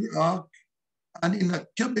to the ark, and in a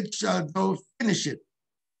cubit shall thou finish it.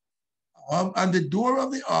 And the door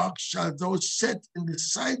of the ark shall thou set in the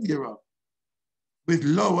side thereof, with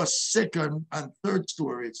lower, second, and third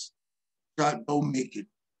stories shall thou make it.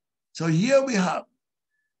 So here we have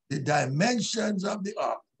the dimensions of the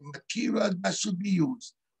ark, the material that should be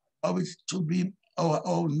used, how it should be,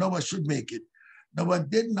 how Noah should make it. Noah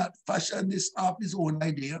did not fashion this off his own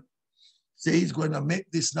idea, say he's going to make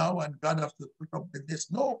this now and God has to put up with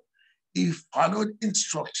this. No, he followed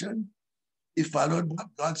instruction. He followed what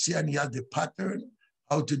God said, and he had the pattern,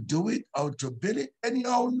 how to do it, how to build it.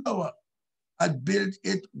 Anyhow, Noah had built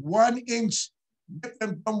it 1 inch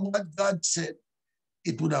different from what God said.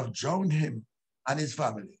 It would have drowned him and his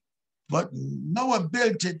family. But Noah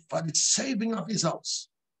built it for the saving of his house.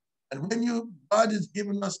 And when God is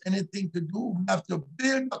giving us anything to do, we have to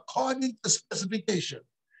build according to specification.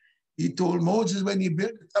 He told Moses when he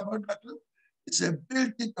built the tabernacle, he said,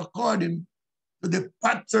 build it according to the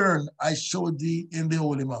pattern I showed thee in the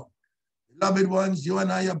Holy Mount. Beloved ones, you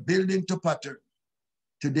and I are building to pattern.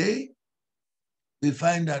 Today, we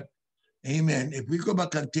find that, amen, if we go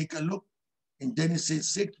back and take a look in Genesis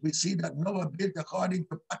 6, we see that Noah built according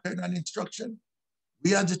to pattern and instruction.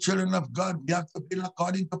 We as the children of God, we have to build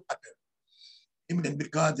according to pattern. Amen,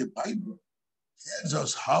 because the Bible tells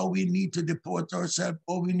us how we need to deport ourselves,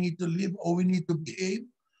 how we need to live, how we need to behave.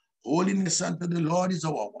 Holiness unto the Lord is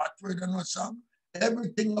our watchword and our song.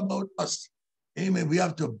 Everything about us, amen, we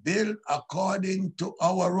have to build according to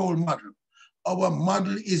our role model. Our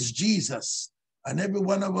model is Jesus. And every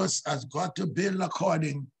one of us has got to build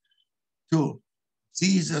according to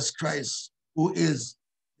Jesus Christ, who is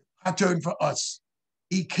the pattern for us.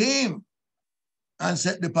 He came and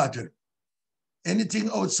set the pattern. Anything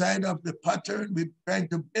outside of the pattern we're trying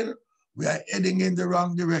to build, we are heading in the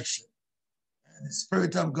wrong direction. And the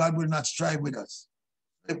Spirit of God will not strive with us.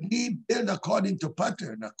 If we build according to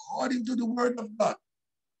pattern, according to the word of God,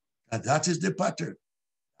 and that is the pattern.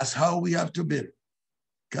 That's how we have to build.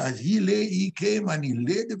 Because he came and he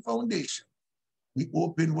laid the foundation. He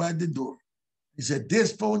opened wide the door. He said,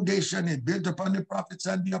 this foundation is built upon the prophets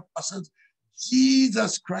and the apostles,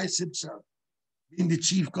 Jesus Christ himself, being the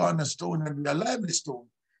chief cornerstone and the lively stone,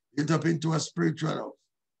 built up into a spiritual house.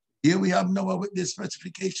 Here we have Noah with the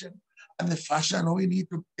specification and the fashion how we need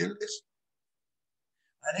to build this.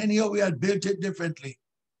 And anyhow, we had built it differently.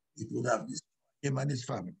 It would have destroyed him and his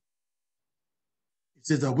family. It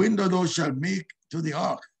says, a window thou shalt make to the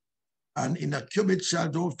ark, and in a cubit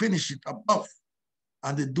shalt thou finish it above.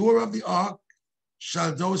 And the door of the ark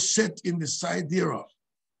shalt thou set in the side thereof,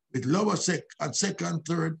 with lower and second,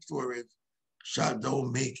 third stories shalt thou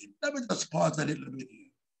make it. Let me just pause a little bit here.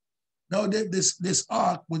 Now, this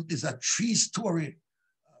ark is a 3-story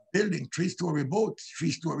building, 3-story boat,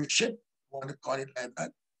 3-story ship, I want to call it like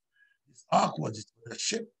that. This ark was a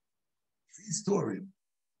ship, 3-story. And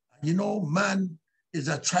you know, man is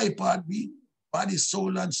a tripod being, body,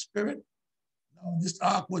 soul, and spirit. Now, this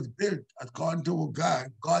ark was built according to God.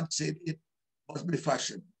 God said it must be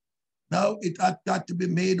fashioned. Now, it had got to be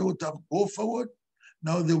made out of gopher wood.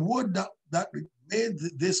 Now, the wood that made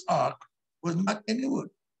this ark was not any wood.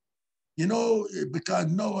 You know, because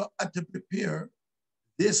Noah had to prepare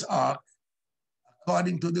this ark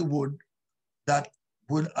according to the wood that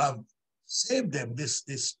would have saved them, this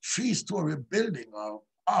 3-story building or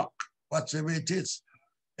ark, whatever it is,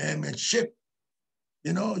 and ship.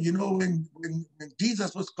 You know, when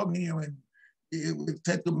Jesus was coming here, when he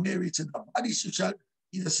said to Mary, he said, the body shall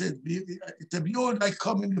Jesus said, behold, I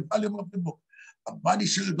come in the volume of the book. A body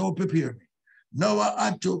shall thou prepare me. Noah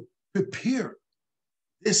had to prepare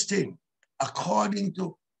this thing according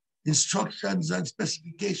to instructions and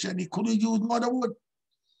specification. He couldn't use no other wood.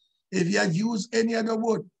 If he had used any other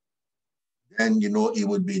wood, then, he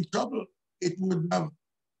would be in trouble. It would have,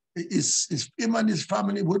 him and his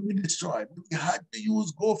family would be destroyed. He had to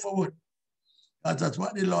use gopher wood. That's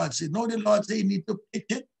what the Lord said. No, the Lord said you need to pick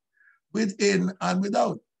it within and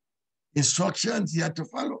without. Instructions you had to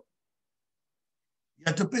follow. You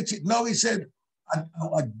had to pitch it. Now he said,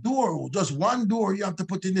 a door, just one door you have to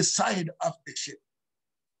put in the side of the ship,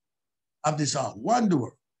 of this ark. One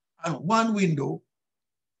door and one window.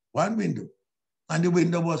 And the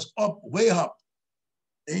window was up, way up.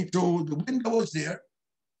 And so the window was there.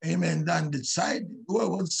 Amen. Then the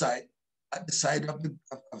door was at the side of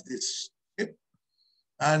this ship.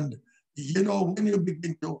 And, when you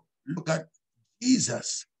begin to look at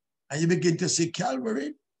Jesus and you begin to see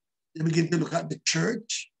Calvary, you begin to look at the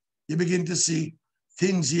church, you begin to see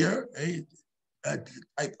things here, a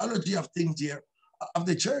typology of things here of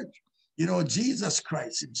the church. Jesus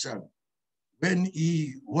Christ himself, when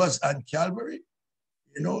he was on Calvary,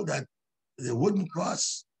 that the wooden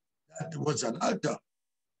cross, that was an altar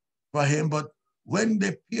for him. But when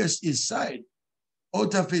they pierced his side,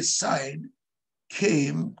 out of his side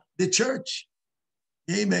came the church.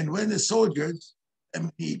 Amen. When the soldiers,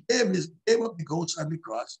 he gave up the ghost on the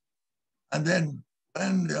cross. And then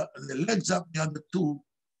when the legs of the other two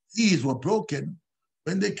thieves were broken,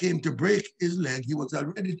 when they came to break his leg, he was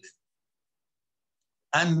already dead.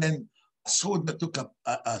 And then a soldier took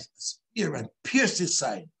a spear and pierced his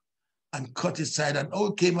side and cut his side, and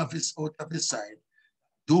out came out of his side.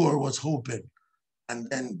 Door was open, and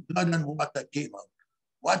then blood and water came out.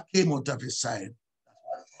 What came out of his side?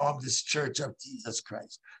 That's what formed this church of Jesus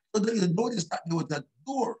Christ. So you notice that there was a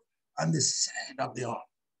door on the side of the ark,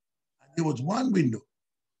 and there was one window.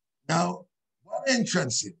 Now, one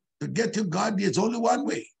entrance to get to God, there's only one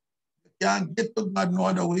way. You can't get to God no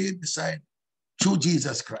other way beside through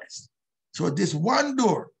Jesus Christ. So this one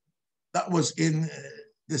door that was in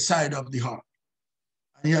the side of the ark,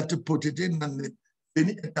 and you had to put it in, and the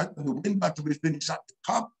wind had to be finished at the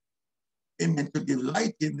top, amen, to give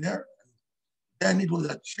light in there. Then it was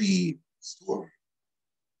a 3-story.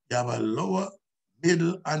 You have a lower,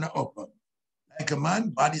 middle, and an upper. Like a man,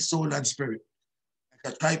 body, soul, and spirit.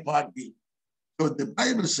 Like a tripod being. So the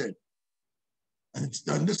Bible said, and it's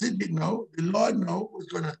understood it now, the Lord now was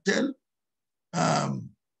going to tell,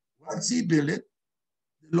 once he built it,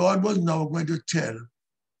 the Lord was now going to tell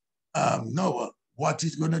Noah what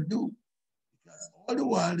he's going to do. Because all the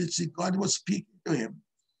while, God was speaking to him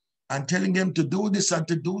and telling him to do this and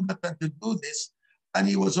to do that and to do this, and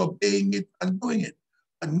he was obeying it and doing it.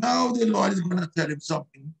 But now the Lord is going to tell him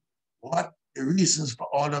something, what the reasons for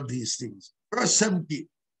all of these things. Verse 17,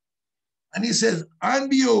 and he says, and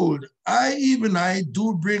behold, even I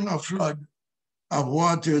do bring a flood of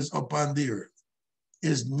waters upon the earth.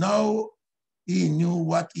 Is now he knew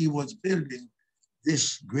what he was building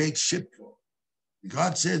this great ship for.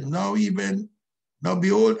 God said, now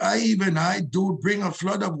behold, I do bring a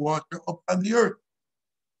flood of water upon the earth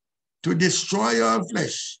to destroy all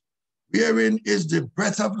flesh, wherein is the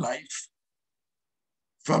breath of life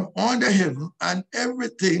from under heaven, and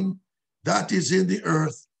everything that is in the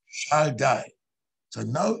earth shall die. So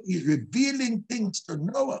now he's revealing things to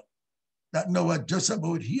Noah that Noah just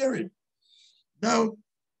about hearing. Now,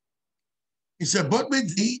 he said, but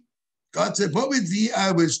with thee, God said, but with thee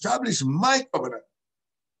I will establish my covenant,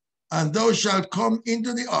 and thou shalt come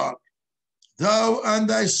into the ark, thou and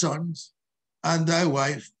thy sons, and thy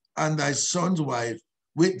wife, and thy son's wife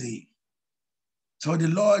with thee. So the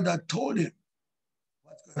Lord had told him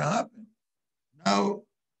what's going to happen. Now,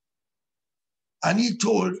 and he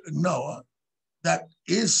told Noah that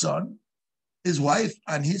his son, his wife,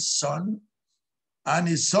 and his son, and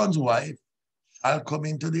his son's wife shall come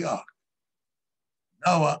into the ark.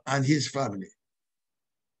 Noah and his family.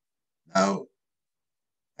 Now,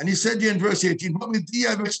 and he said in verse 18, but with thee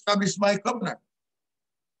I have established my covenant,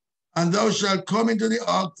 and thou shalt come into the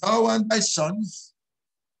ark, thou and thy sons,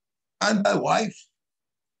 and thy wife,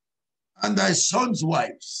 and thy sons'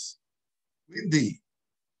 wives with thee,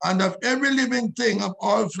 and of every living thing of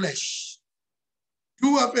all flesh,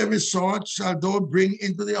 2 of every sort shall thou bring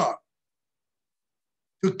into the ark,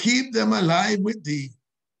 to keep them alive with thee.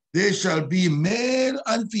 They shall be male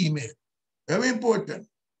and female. Very important.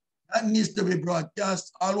 That needs to be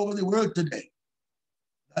broadcast all over the world today.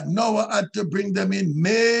 That Noah had to bring them in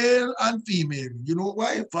male and female. You know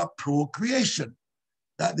why? For procreation.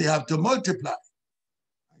 That they have to multiply.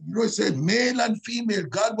 You know, it said male and female.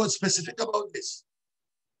 God was specific about this.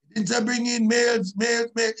 He didn't say bring in males, males,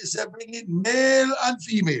 males. He said bring in male and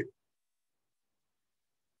female.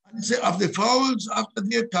 And he said of the fowls after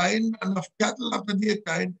their kind, and of cattle after their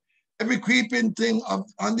kind, every creeping thing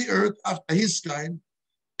on the earth after his kind,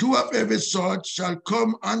 two of every sort shall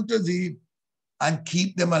come unto thee and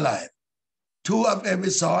keep them alive. Two of every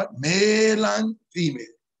sort, male and female.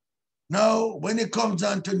 Now, when it comes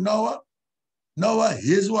down to Noah,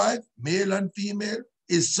 his wife, male and female,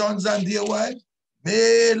 his sons and their wives,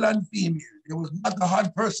 male and female. There was not a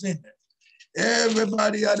hard person in there.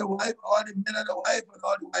 Everybody had a wife, all the men had a wife, and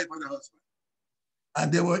all the wife had a husband.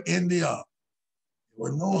 And they were in the ark.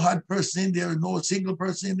 There was no hard person in there, no single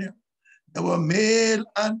person in there. There were male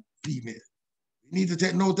and female. You need to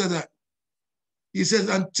take note of that. He says,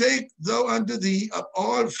 and take thou unto thee of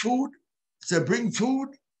all food. So bring food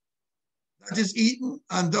that is eaten,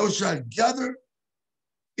 and thou shalt gather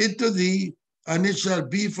it to thee, and it shall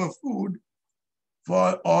be for food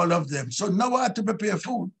for all of them. So Noah had to prepare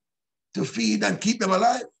food to feed and keep them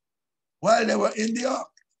alive while they were in the ark,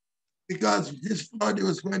 because this flood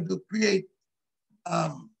was going to create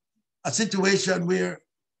a situation where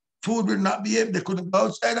food will not be able, they couldn't go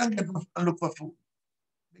outside and look for food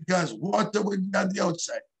because water would be on the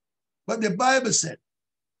outside. But the Bible said,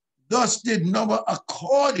 thus did Noah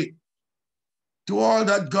according to all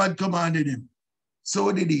that God commanded him.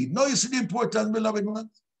 So did he. Now you see the importance, beloved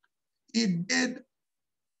ones? He did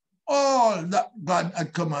all that God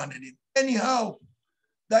had commanded him. Anyhow,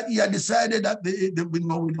 that he had decided that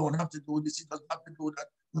no, we don't have to do this, he doesn't have to do that.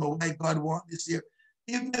 No, why God want this here.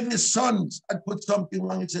 Even if his sons had put something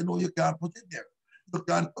wrong, he said, no, you can't put it there. You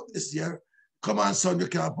can't put this here. Come on, son, you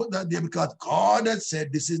can't put that there because God had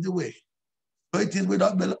said this is the way. So it is with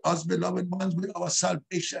us, beloved ones, with our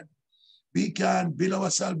salvation. We can build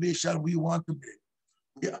our salvation we want to build.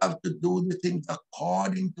 We have to do the things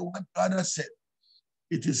according to what God has said.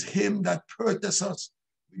 It is him that purchased us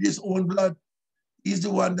with his own blood. He's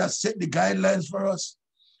the one that set the guidelines for us.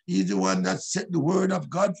 He's the one that set the word of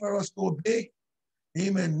God for us to obey.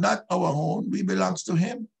 Amen. Not our own. We belongs to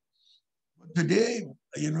him. But today,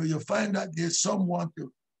 you find that there's someone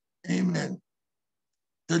to, amen,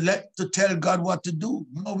 to tell God what to do.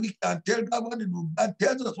 No, we can't tell God what to do. God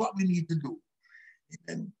tells us what we need to do.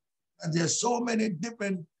 And there's so many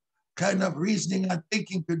different kind of reasoning and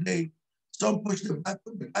thinking today. Some push the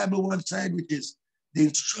Bible one side, which is the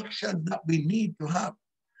instruction that we need to have.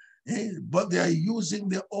 But they are using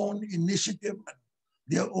their own initiative,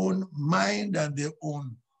 their own mind, and their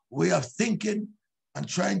own way of thinking and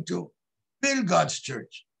trying to build God's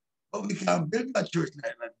church. But we can't build God's church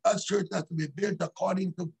like that. God's church has to be built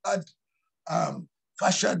according to God's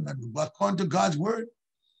fashion and according to God's word.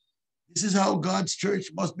 This is how God's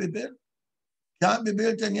church must be built. Can't be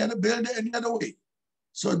built any other way.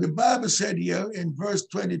 So the Bible said here in verse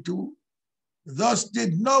 22, thus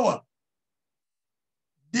did Noah,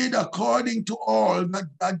 did according to all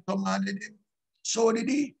that God commanded him, so did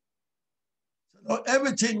he. So now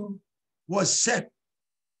everything was set.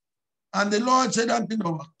 And the Lord said unto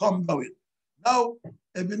Noah, come thou in. Now,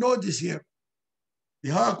 if you notice here,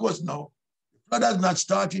 the ark was now, the flood has not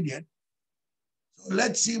started yet. So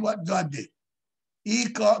let's see what God did.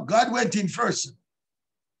 God went in first.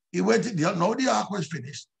 He went in, now the ark was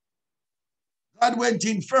finished. God went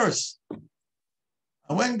in first.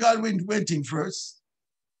 And when God went in first,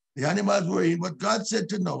 the animals were in, but God said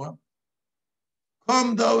to Noah,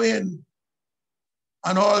 come thou in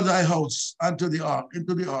and all thy house into the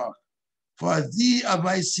ark, for thee have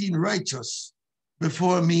I seen righteous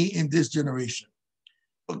before me in this generation.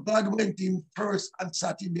 But God went in first and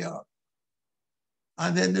sat in the ark.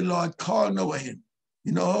 And then the Lord called Noah in.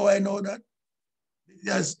 You know how I know that?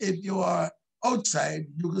 Because if you are outside,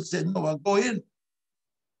 you could say, Noah, go in.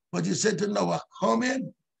 But you said to Noah, come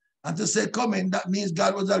in. And to say come in, that means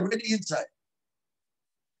God was already inside.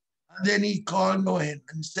 And then he called Noah in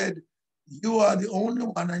and said, you are the only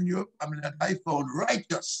one that I found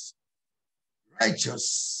righteous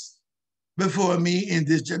before me in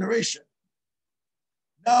this generation.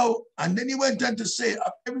 Now, and then he went on to say,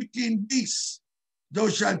 of every clean beast, thou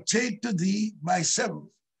shalt take to thee by sevens.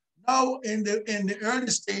 Now, in the early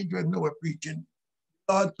stage when Noah preaching,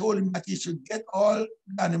 God told him that he should get all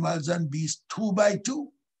animals and beasts 2 by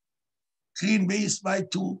 2, clean beasts by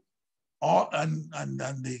 2, and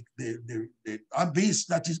the beast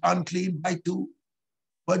that is unclean by 2.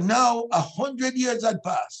 But now 100 years had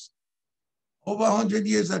passed. Over 100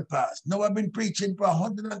 years had passed. Now I've been preaching for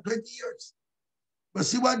 120 years. But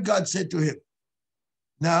see what God said to him.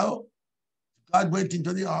 Now, God went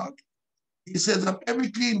into the ark. He says, of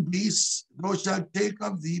every clean beast, thou shalt take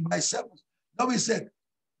of thee by sevens. Now he said,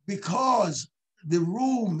 because the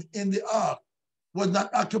room in the ark was not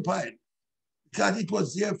occupied, because it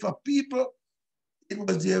was there for people, it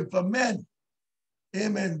was there for men.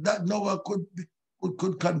 Amen. That Noah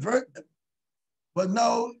could convert them. But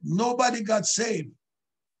now nobody got saved.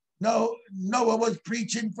 Now Noah was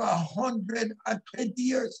preaching for 120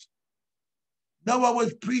 years. Noah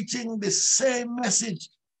was preaching the same message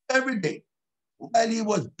every day while he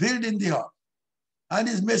was building the ark. And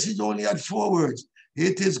his message only had 4 words: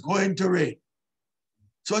 it is going to rain.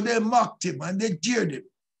 So they mocked him and they jeered him.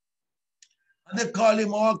 And they called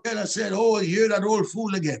him all kind of said, oh, hear that old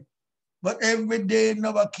fool again. But every day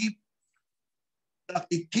Noah keep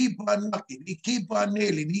on knocking, he keep on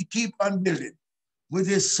nailing, he keep on building with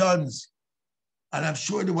his sons. And I'm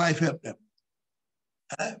sure the wife helped them.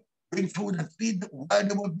 Bring food and feed them while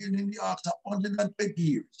they were building the ark for 120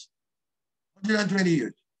 years. 120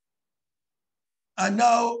 years. And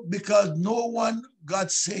now, because no one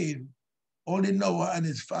got saved, only Noah and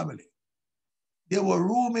his family, there were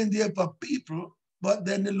room in there for people, but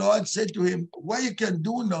then the Lord said to him, what you can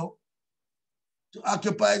do now to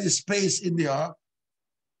occupy the space in the ark,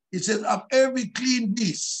 he says, of every clean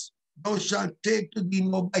beast, thou shalt take to thee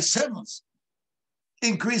now by sevens.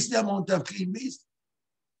 Increase the amount of clean beasts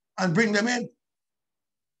and bring them in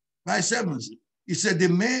by sevens. He said, the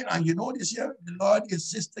male, and you know this here, the Lord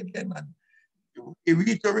insists again, and he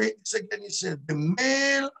reiterates again, he said, the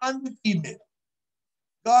male and the female.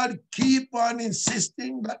 God keep on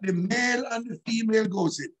insisting that the male and the female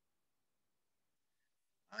goes in.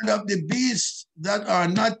 And of the beasts that are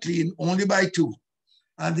not clean, only by 2.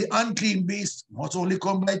 And the unclean beast must only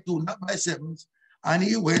come by 2, not by 7s. And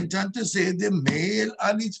he went on to say the male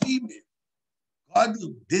and his female. God,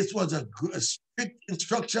 this was a strict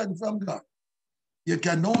instruction from God. You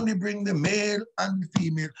can only bring the male and the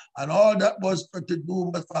female, and all that was to do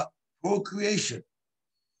was for procreation.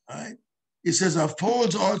 Right? It says, of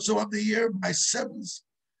fowls also of the year by 7s,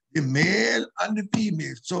 the male and the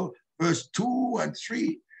female. So verse 2 and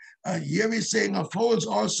 3, here he's saying, of fowls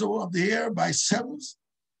also of the year by 7s,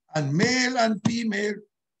 and male and female,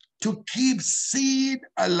 to keep seed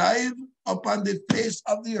alive upon the face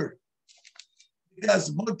of the earth.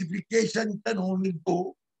 Because multiplication can only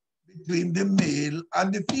go between the male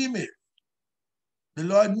and the female. The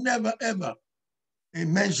Lord never ever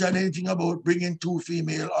mentioned anything about bringing 2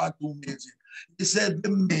 female or 2 males in. He said the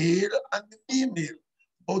male and the female,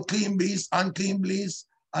 both clean beasts, unclean beasts,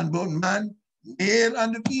 and both man, male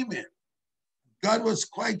and the female. God was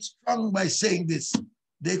quite strong by saying this.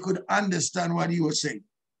 They could understand what he was saying.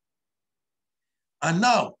 And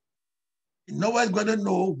now, nobody's going to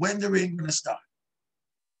know when the rain going to start.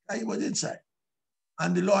 He was inside.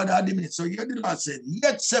 And the Lord had him in. So here the Lord said,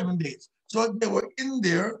 yet 7 days. So they were in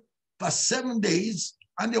there for 7 days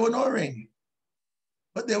and there were no rain.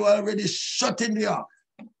 But they were already shutting the ark.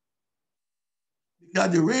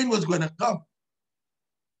 Because the rain was going to come.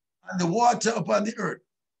 And the water upon the earth.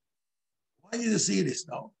 I want you to see this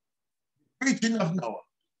now. Preaching of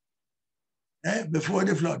Noah. Before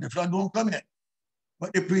the flood. The flood won't come in.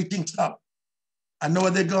 But the preaching stopped. And now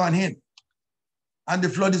they're gone in. And the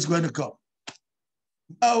flood is going to come.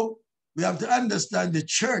 Now, we have to understand the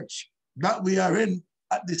church that we are in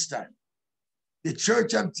at this time. The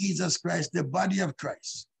church of Jesus Christ, the body of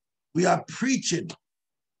Christ. We are preaching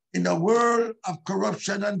in a world of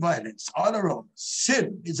corruption and violence all around.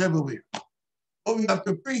 Sin is everywhere. So we have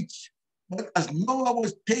to preach. But as Noah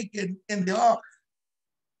was taken in the ark,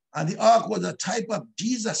 and the ark was a type of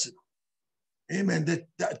Jesus, amen, the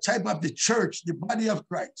type of the church, the body of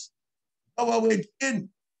Christ. Noah went in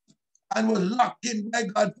and was locked in by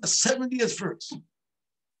God for 7 years first.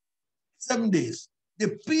 7 days.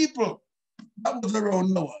 The people that was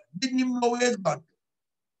around Noah didn't even know where he's gone.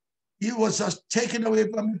 He was just taken away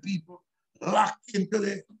from the people, locked into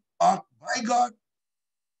the ark by God.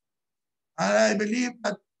 And I believe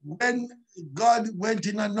that when God went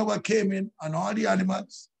in and Noah came in and all the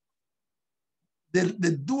animals,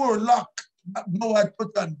 the door lock that Noah had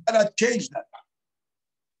put on, God had changed that.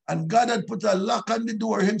 And God had put a lock on the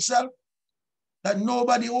door himself that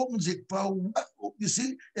nobody opens it. For what? You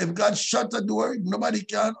see, if God shut the door, nobody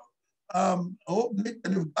can open it.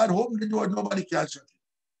 And if God opened the door, nobody can shut it.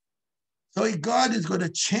 So God is going to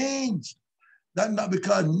change that now,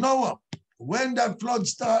 because Noah, when that flood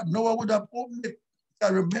started, Noah would have opened it. I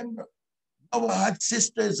remember, Noah had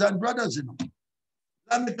sisters and brothers,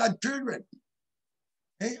 Lamech had children.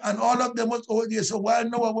 Okay? And all of them was old years. So while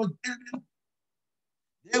Noah was building,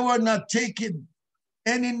 they were not taking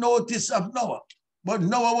any notice of Noah, but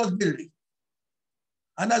Noah was building.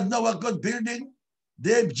 And as Noah was building,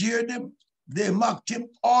 they jeered him, they mocked him,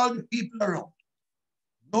 all the people around.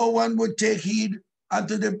 No one would take heed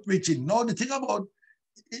unto the preaching. Now the thing about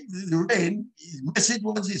the rain, his message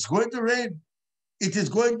was it's going to rain. It is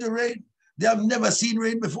going to rain. They have never seen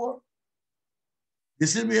rain before. You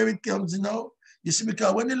see where it comes now? You see,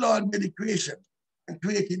 because when the Lord made the creation and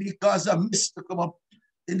created, he caused a mist to come up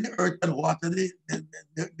in the earth and water the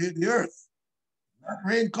earth. Not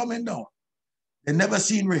rain coming down. They never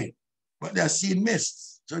seen rain, but they have seen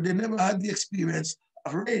mists. So they never had the experience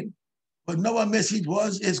of rain. But Noah's message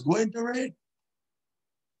was, it's going to rain.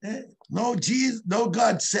 No, Jesus, no,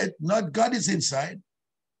 God said, not God is inside,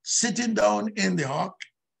 sitting down in the ark.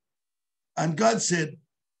 And God said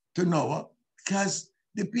to Noah, because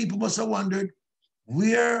the people must have wondered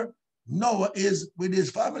where Noah is with his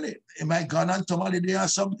family. Am I gone on some holiday or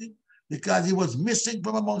something? Because he was missing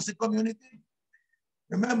from amongst the community.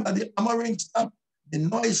 Remember, the hammering stopped, the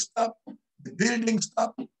noise stopped, the building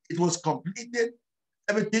stopped. It was completed.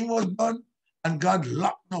 Everything was done, and God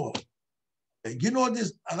locked Noah. You know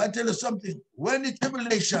this, and I tell you something, when the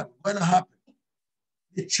tribulation going to happen,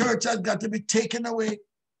 the church has got to be taken away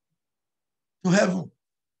to heaven.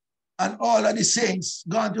 And all of the saints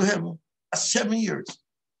gone to heaven for 7 years.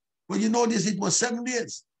 But you notice it was 7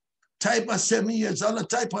 years. Type of 7 years, all the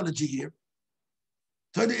typology here.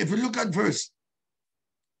 So if you look at verse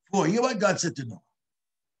 4, hear what God said to Noah.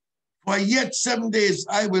 For yet 7 days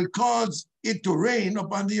I will cause it to rain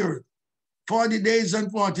upon the earth, 40 days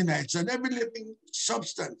and 40 nights, and every living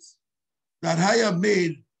substance that I have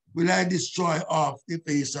made will I destroy off the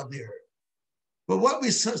face of the earth. But what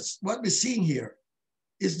we're seeing here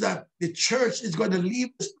is that the church is going to leave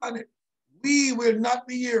this planet. We will not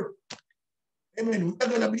be here. Amen. We're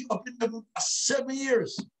going to be up in heaven for 7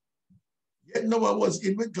 years. Yet Noah was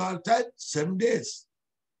in with God type 7 days.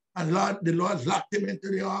 And the Lord locked him into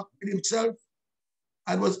the ark with himself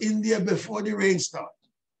and was in there before the rain started.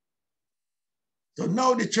 So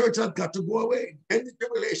now the church has got to go away. Then the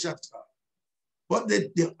tribulation started. But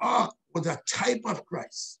the ark was a type of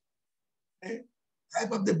Christ. Okay?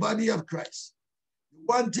 Type of the body of Christ.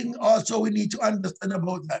 One thing also we need to understand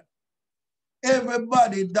about that.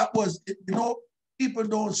 Everybody that was,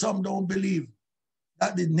 some don't believe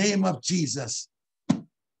that the name of Jesus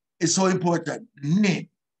is so important. Name.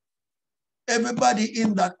 Everybody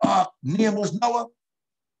in that ark, name was Noah.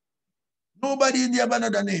 Nobody in there have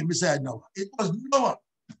another name besides Noah. It was Noah,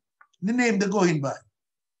 the name they're going by.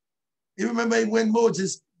 You remember when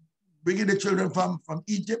Moses bringing the children from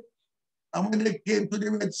Egypt, and when they came to the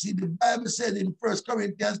Red Sea, the Bible said in 1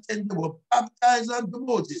 Corinthians 10, they were baptized unto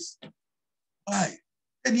Moses. Why?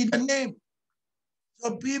 They need a name.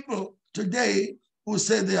 So people today who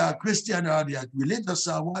say they are Christian or they are religious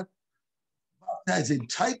or what, baptized in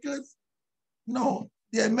titles? No,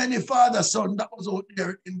 there are many fathers, sons that was out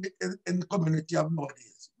there in the community of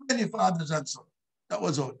nowadays. Many fathers and sons that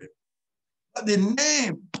was out there. But the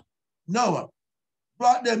name Noah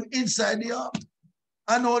brought them inside the ark.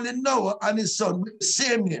 And only Noah and his son with the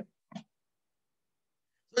same name.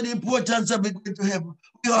 So the importance of it going to heaven,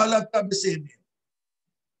 we all have to have the same name.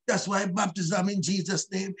 That's why baptism in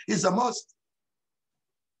Jesus' name is a must.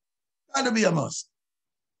 Got to be a must.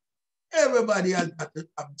 Everybody has got to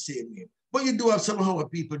have the same name. But you do have some of our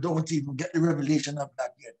people don't even get the revelation of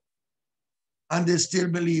that yet. And they still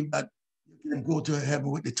believe that you can go to heaven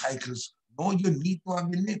with the titles. No, you need to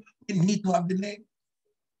have the name. You need to have the name.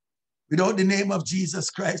 Without the name of Jesus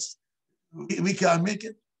Christ, we can't make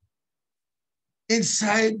it.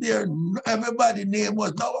 Inside there, everybody's name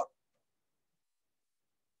was Noah.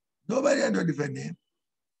 Nobody had a different name.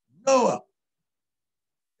 Noah.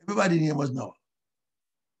 Everybody's name was Noah.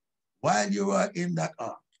 While you were in that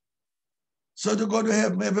ark. So to go to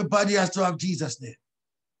heaven, everybody has to have Jesus' name.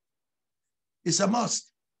 It's a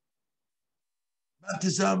must.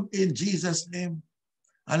 Baptism in Jesus' name.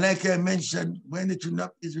 And like I mentioned, when the children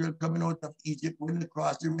of Israel coming out of Egypt, when they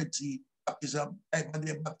crossed the Red Sea, baptism,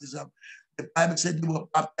 baptism, the Bible said they were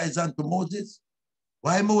baptized unto Moses.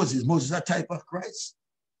 Why Moses? Moses is a type of Christ.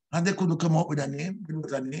 And they couldn't come out with a name. It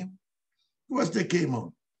was a name. Of course they came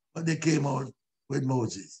out, but they came out with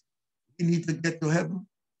Moses. We need to get to heaven,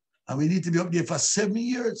 and we need to be up there for 7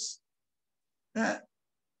 years. Yeah?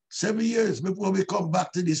 7 years before we come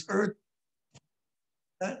back to this earth.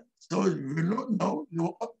 Yeah? So you don't know,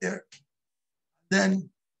 you're up there. Then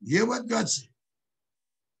hear what God said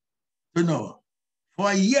to Noah.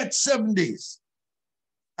 For yet 7 days,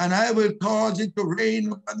 and I will cause it to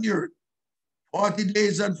rain upon the earth, 40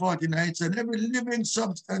 days and 40 nights, and every living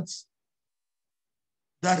substance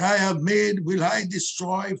that I have made will I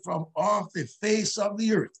destroy from off the face of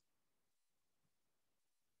the earth.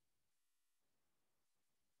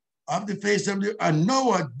 of the face of the earth. And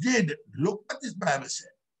Noah did, look what this Bible said.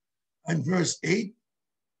 And verse 8,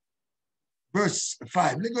 verse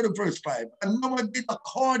 5. Let's go to verse 5. And Noah did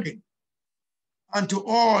according unto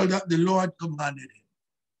all that the Lord commanded him.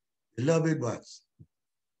 Beloved ones,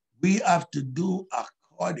 we have to do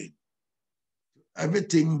according to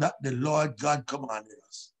everything that the Lord God commanded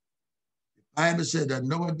us. The Bible said that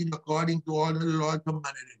Noah did according to all that the Lord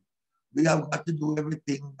commanded him. We have got to do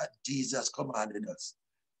everything that Jesus commanded us.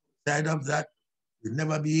 Instead of that, we'll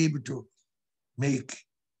never be able to make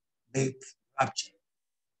rapture.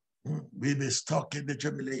 We'll be stuck in the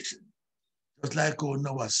tribulation. Just like our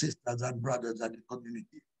Noah sisters and brothers and the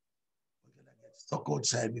community. We're going to get stuck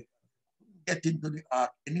outside. We couldn't get into the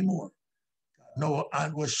ark anymore. Noah's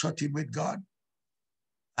hand was shut in with God.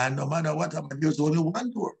 And no matter what happened, there was only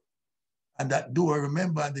one door. And that door,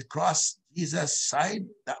 remember, on the cross, Jesus' side,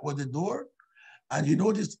 that was the door. And you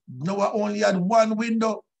notice Noah only had one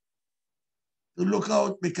window to look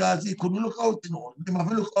out because he couldn't look out, you know. He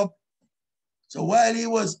must look up. So while he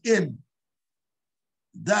was in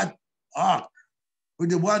that ark with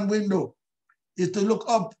the one window, is to look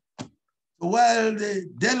up. So while the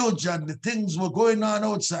deluge and the things were going on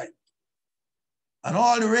outside, and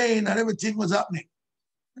all the rain and everything was happening,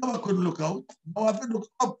 Noah couldn't look out. Noah had to look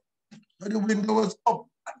up. So the window was up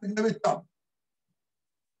at the very top.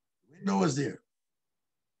 The window was there.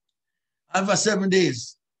 And for 7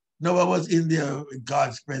 days, Noah was in there with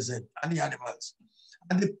God's presence and the animals.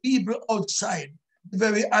 And the people outside, the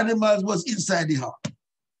very animals was inside the ark.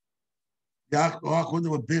 The ark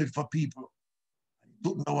was built for people. It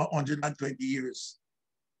took Noah 120 years.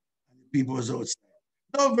 And the people was outside.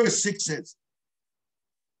 Now verse 6 says,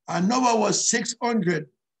 and Noah was 600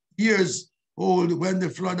 years old when the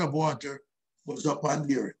flood of water was upon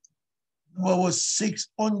the earth. Noah was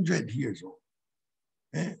 600 years old.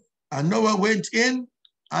 And Noah went in,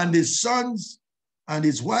 and his sons, and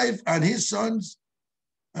his wife, and his sons,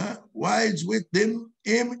 wives with him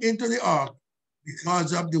into the ark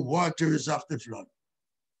because of the waters of the flood.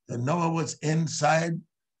 So Noah was inside,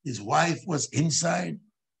 his wife was inside.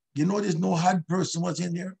 You notice no hard person was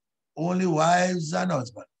in there, only wives and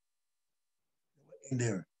husbands in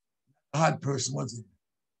there. No hard person was in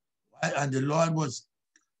there. And the Lord was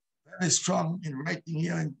very strong in writing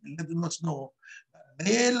here and letting us know that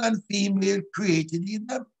male and female created in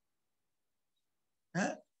them.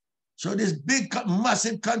 So this big,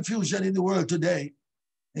 massive confusion in the world today,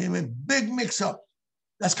 amen, big mix-up,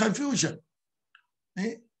 that's confusion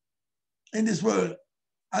in this world.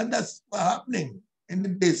 And that's what's happening in the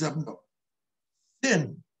days of Noah.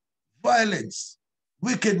 Sin, violence,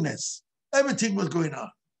 wickedness, everything was going on.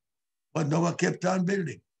 But Noah kept on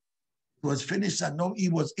building. It was finished, and now he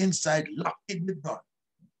was inside, locked in with God.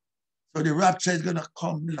 So the rapture is going to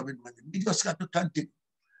come, beloved. We just got to continue.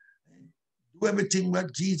 Do everything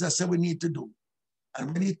what Jesus said we need to do.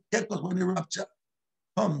 And when he takes us, when the rapture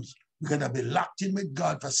comes, we're going to be locked in with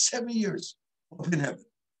God for 7 years up in heaven.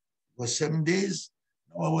 It was 7 days.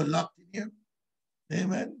 Noah was locked in here.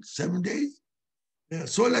 Amen. 7 days. Yeah.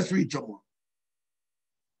 So let's read some more.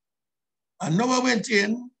 And Noah went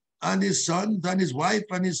in, and his sons, and his wife,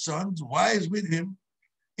 and his sons, wives with him,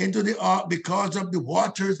 into the ark because of the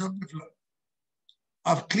waters of the flood.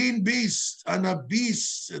 Of clean beasts, and of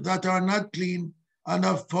beasts that are not clean, and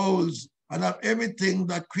of fowls, and of everything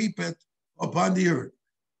that creepeth upon the earth.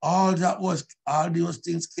 All those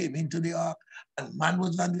things came into the ark, and man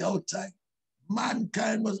was on the outside.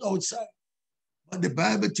 Mankind was outside. But the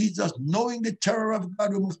Bible teaches us, knowing the terror of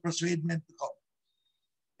God, we must persuade men to come.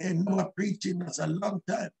 And Noah preaching that's a long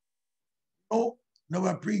time. No,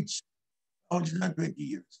 Noah preached 120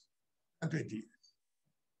 years. 120 years.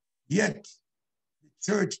 Yet, the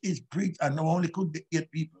church is preached, and now only could be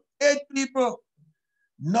 8 people. 8 people.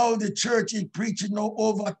 Now the church is preaching now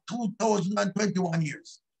over 2021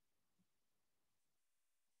 years.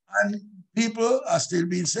 And people are still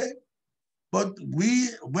being saved. But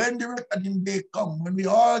when the reckoning day comes, when we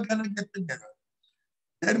all gonna get together,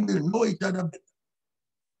 then we'll know each other better.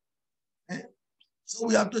 So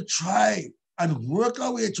we have to try and work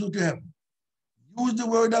our way through to heaven. Use the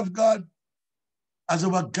word of God as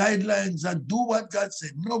our guidelines and do what God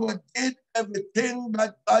said. Noah did everything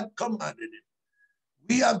that God commanded him.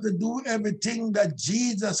 We have to do everything that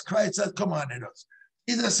Jesus Christ has commanded us.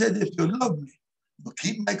 Jesus said, if you love me, you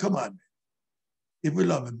keep my commandment. If we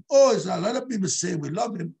love him. Oh, it's a lot of people say we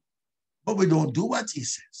love him, but we don't do what he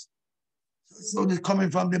says. So it's only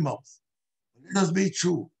coming from the mouth. Let us be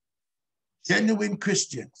true. Genuine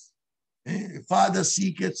Christians. Father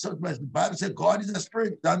seeketh such as the Bible said, God is a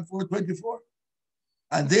spirit, John 4:24.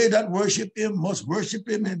 And they that worship him must worship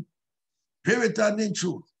him in spirit and in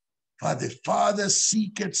truth. For the Father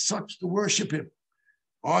seeketh such to worship him.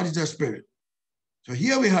 God is a spirit. So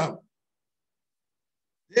here we have,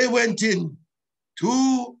 they went in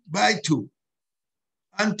 2 by 2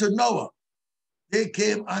 unto Noah. They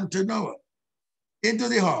came unto Noah into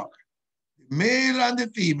the ark, the male and the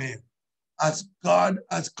female, as God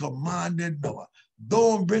has commanded Noah.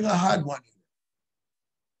 Don't bring a hard one in.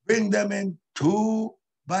 Bring them in 2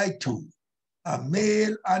 by 2, a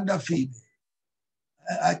male and a female.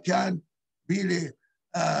 I can't really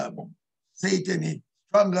say it any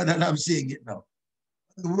stronger than I'm saying it now.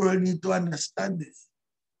 The world needs to understand this.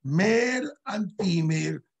 Male and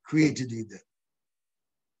female created in them.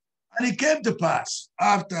 And it came to pass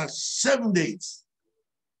after 7 days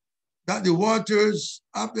that the waters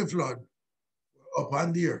of the flood were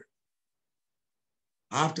upon the earth.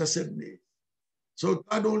 After 7 days. So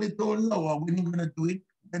God only told Noah when he was going to do it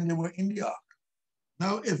when they were in the ark.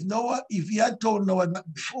 Now, if he had told Noah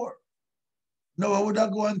that before, Noah would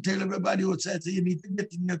have gone and tell everybody outside, so you need to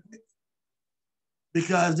get in your quick.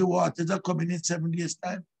 Because the waters are coming in 7 days'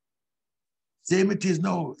 time. Same it is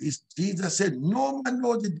now. Jesus said, no man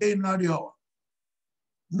knows the day nor the hour.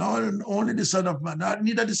 Not only the Son of Man, not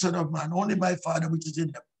neither the Son of Man, only my Father which is in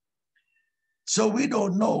heaven. So we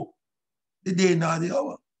don't know the day nor the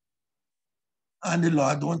hour. And the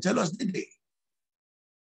Lord don't tell us the day.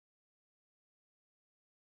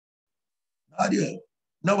 Not the hour.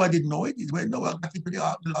 Noah didn't know it. It's when Noah got into the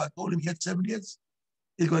ark, the Lord told him he had 7 years.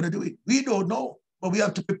 He's going to do it. We don't know, but we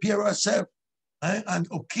have to prepare ourselves and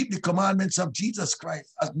keep the commandments of Jesus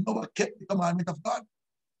Christ as Noah kept the commandment of God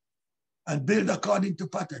and build according to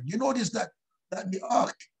pattern. You notice that the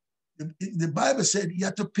ark, the Bible said you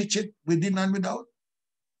have to pitch it within and without.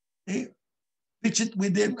 Pitch it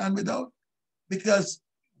within and without, because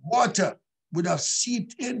water would have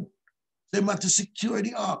seeped in. They want to secure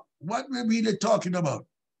the ark. What we're really talking about?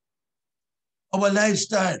 Our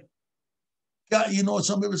lifestyle. You know,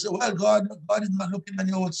 some people say, well, God is not looking at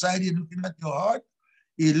your outside, he's looking at your heart.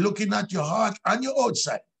 He's looking at your heart and your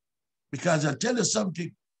outside. Because I'll tell you something,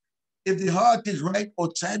 if the heart is right,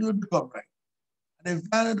 outside will become right. And if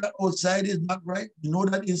that outside is not right, you know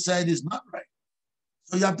that inside is not right.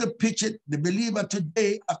 So you have to pitch it. The believer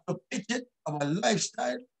today have to pitch it, our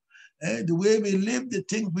lifestyle, the way we live, the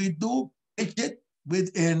things we do, pitch it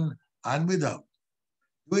within and without.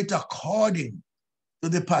 Do it according to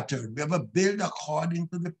the pattern. We have a build according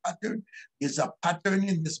to the pattern. There's a pattern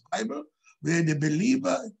in this Bible where the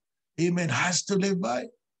believer, amen, has to live by.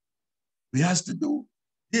 We has to do.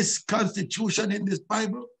 This constitution in this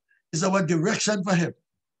Bible is our direction for heaven.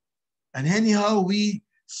 And anyhow we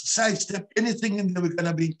sidestep anything in there, we're going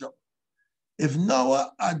to be in trouble. If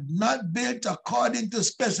Noah had not built according to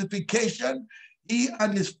specification, he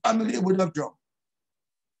and his family would have drowned.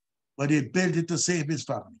 But he built it to save his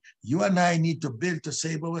family. You and I need to build to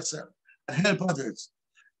save ourselves and help others.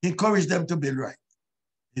 Encourage them to build right.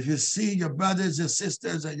 If you see your brothers and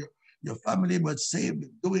sisters and your family but saved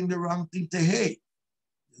doing the wrong thing, say, hey,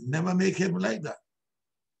 never make him like that.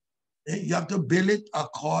 You have to build it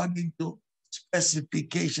according to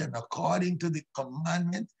specification, according to the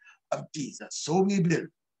commandment of Jesus. So we build.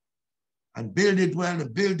 And build it well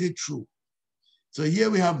and build it true. So here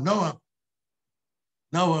we have Noah.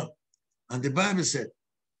 Noah, and the Bible said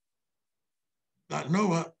that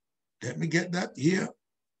Noah, let me get that here.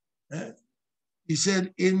 He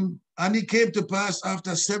said, and it came to pass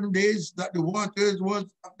after 7 days that the waters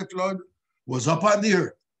of the flood was upon the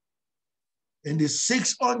earth. In the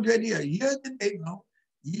 600 year, here's the date now.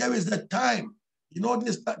 Here is the time. You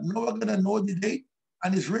notice that Noah gonna know the date,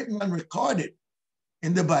 and it's written and recorded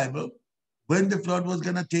in the Bible when the flood was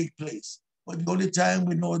gonna take place. But the only time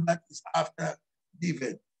we know that is after the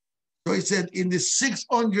event. So he said, in the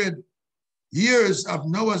 600 years of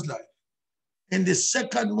Noah's life, in the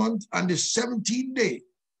 2nd month and the 17th day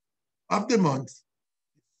of the month,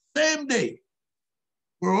 same day,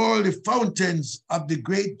 where all the fountains of the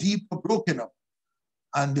great deep were broken up,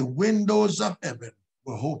 and the windows of heaven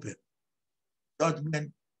were open.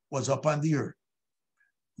 Judgment was upon the earth.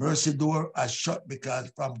 Mercy door are shut,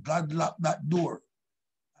 because from God locked that door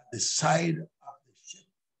at the side of the ship,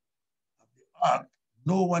 of the ark,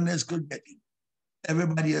 no one else could get in.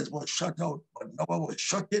 Everybody else was shut out, but Noah was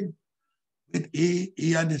shut in with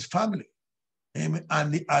he and his family, and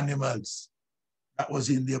the animals that was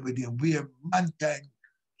in there with him, where mankind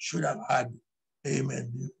should have had,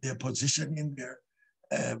 amen, their position in there,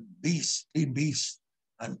 beasts, clean beasts,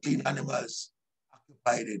 and clean animals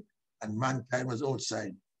occupied it, and mankind was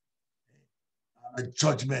outside. A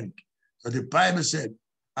judgment. So the Bible said,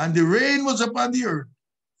 and the rain was upon the earth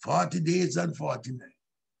 40 days and 40 nights.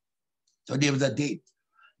 So there was a date.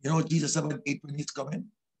 You know, Jesus said about 8 when he's coming.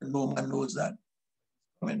 And no man knows that.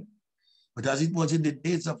 Coming. But as it was in the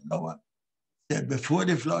days of Noah, that before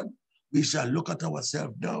the flood, we shall look at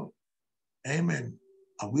ourselves now. Amen.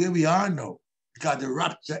 And where we are now, because the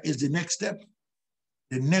rapture is the next step.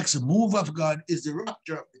 The next move of God is the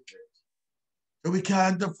rapture of the church. So we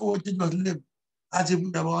can't afford to just live as if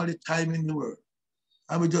we have all the time in the world.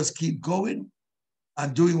 And we just keep going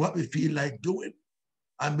and doing what we feel like doing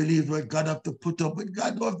and believe what God have to put up with.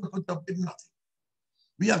 God don't have to put up with nothing.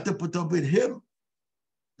 We have to put up with him,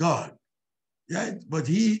 God. Right? But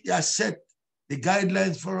he has set the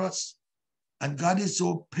guidelines for us. And God is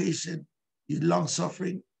so patient. He's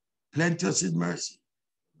long-suffering, plenteous in mercy,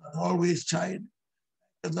 not always chiding.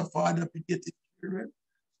 As the Father pities his children,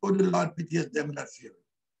 so the Lord pities them that fear him.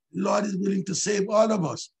 The Lord is willing to save all of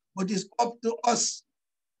us, but it's up to us.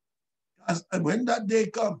 And when that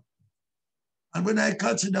day comes, and when I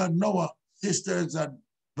consider Noah, sisters and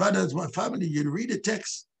brothers, my family, you read the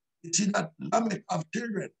text, you see that Lamech of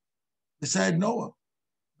children beside Noah,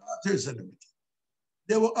 daughters and everything.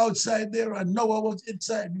 They were outside there and Noah was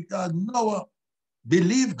inside because Noah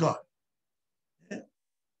believed God. Yeah?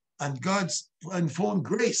 And God's found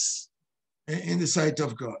grace in the sight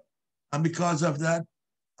of God. And because of that,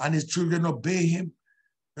 and his children obey him,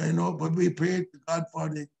 you know, but we pray to God for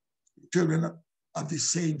the children of the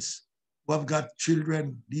saints who have got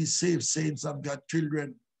children. These saved saints have got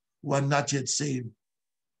children who are not yet saved.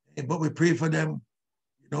 But we pray for them,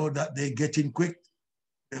 you know, that they get in quick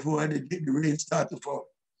before the rain start to fall.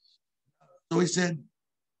 So he said,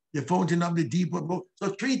 the fountain of the deep will go. So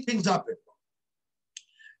three things happened.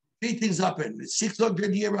 Three things happened. The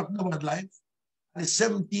 600 year of Noah's life, and the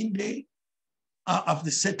 17th day of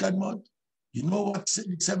the second month. You know what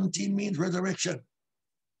 17 means? Resurrection.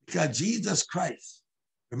 Because Jesus Christ,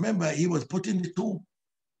 remember, he was put in the tomb.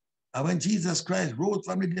 And when Jesus Christ rose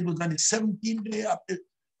from the dead, it was on the 17th day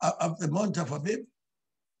of the month of Abib.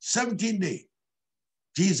 17th day,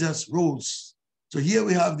 Jesus rose. So here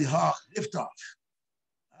we have the ark lift off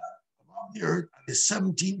above the earth on the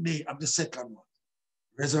 17th day of the second month.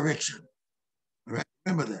 Resurrection. All right?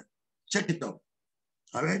 Remember that. Check it out.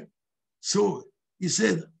 All right? So he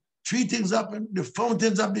said, three things happened. The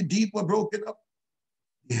fountains of the deep were broken up.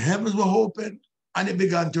 The heavens were open and it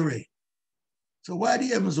began to rain. So why the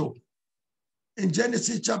heavens open? In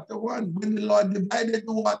Genesis chapter 1, when the Lord divided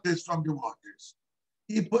the waters from the waters,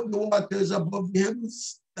 he put the waters above the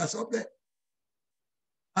heavens. That's up there.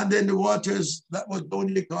 And then the waters that was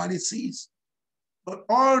down the called the seas. But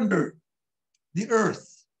under the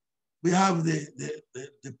earth, we have the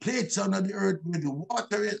plates under the earth where the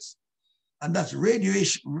water is. And that's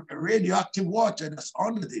radioactive water that's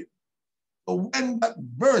under there. So when that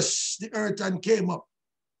burst the earth and came up,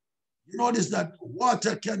 you notice that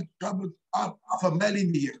water can travel half a mile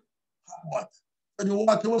in the air. Water. So the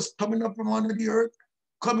water was coming up from under the earth,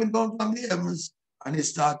 coming down from the heavens, and it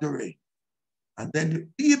started to rain. And then the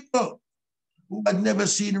people who had never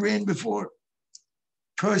seen rain before,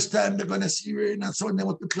 first time they're going to see rain, and so they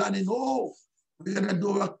were planning, oh, we're going to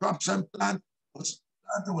do our crops and plant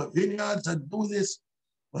our vineyards and do this.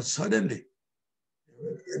 But suddenly,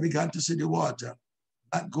 they began to see the water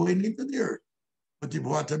not going into the earth, but the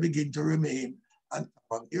water began to remain on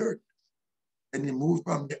top of the earth. And it moved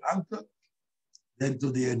from the ankle, then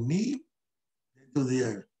to their knee, then to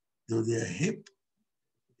their hip,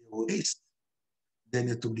 their waist, then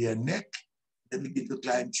to their neck. They began to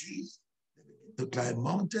climb trees, they began to climb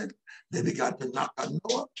mountains, they began to knock on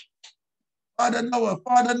Noah.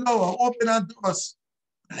 Father Noah, open unto us.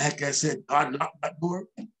 Like I said, God locked that door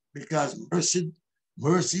because mercy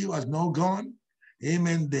was now gone.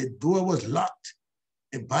 Amen. The door was locked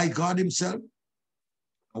by God himself.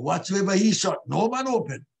 And whatsoever he shut, no man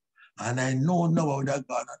opened. And I know Noah that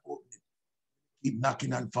God had opened it. Keep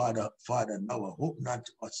knocking on Father Noah, open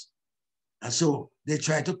unto us. And so they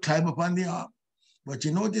tried to climb up on the ark. But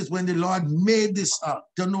you notice when the Lord made this ark,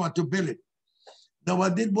 to Noah to build it,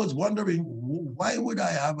 Noah was wondering, why would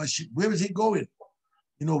I have a ship? Where is he going?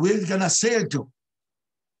 You know, where is he going to sail to?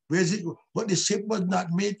 Where is it? But the ship was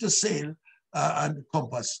not made to sail on the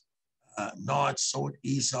compass, north, south,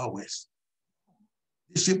 east, or west.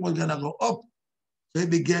 The ship was going to go up. So he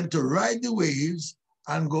began to ride the waves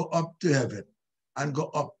and go up to heaven and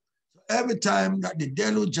go up. So every time that the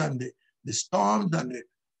deluge and the storms and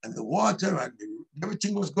the water and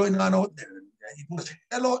everything was going on out there, it was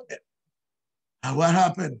hell out there. And what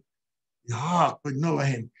happened? The ark with Noah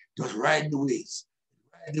in just ride the waves,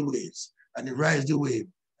 and it rides the wave.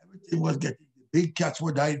 Everything was getting, the big cats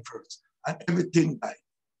were dying first, and everything died.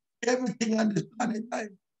 Everything on this planet died.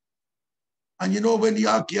 And you know, when the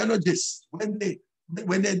archaeologists, when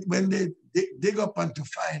when they dig up and to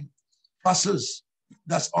find fossils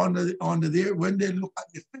that's under there, when they look at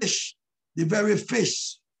the fish, the very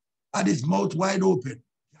fish had its mouth wide open,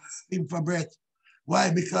 gasping for breath. Why?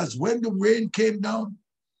 Because when the rain came down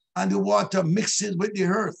and the water mixes with the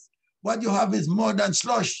earth, what you have is mud and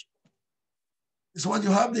slush. It's what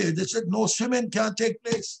you have there. They said no swimming can take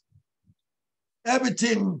place.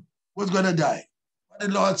 Everything was going to die. But the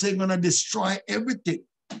Lord said, going to destroy everything.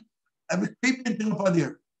 Every creeping thing upon the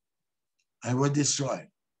earth. I will destroy.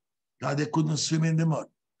 Now they couldn't swim in the mud.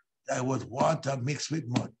 There was water mixed with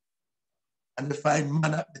mud. And they find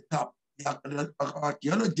man at the top. The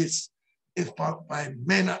archaeologists, they find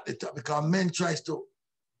men at the top because men tries to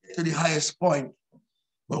get to the highest point.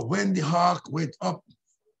 But when the ark went up,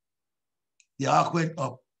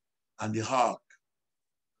 and the ark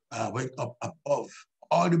went up above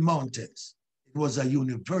all the mountains. It was a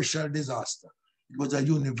universal disaster. It was a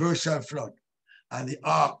universal flood. And the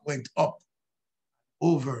ark went up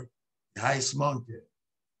over the highest mountain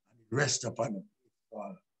and it rested upon a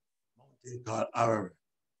mountain called Ararat.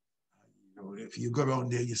 If you go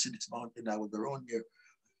around there, you see this mountain. I was around there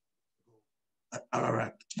at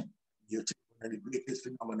Ararat. You see one of the greatest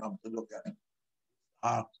phenomenon to look at.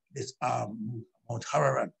 This Mount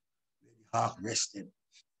Ararat, where the ark rested.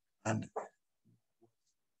 And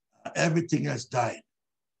everything has died.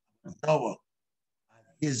 Noah and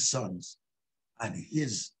his sons and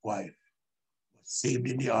his wife was saved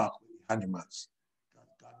in the ark with the animals.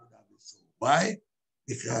 God would have it so. Why?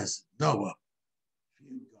 Because Noah,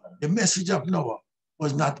 the message of Noah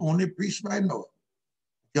was not only preached by Noah,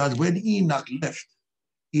 because when Enoch left,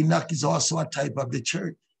 Enoch is also a type of the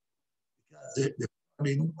church. Because the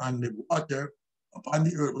flooding and the water upon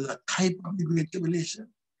the earth was a type of the Great Tribulation.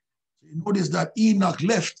 So you notice that Enoch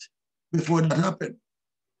left before that happened.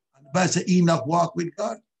 And the Bible said Enoch walked with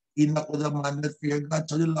God. Enoch was a man that feared God,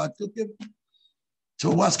 so the Lord took him. So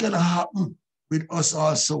what's going to happen with us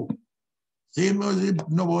also? Same as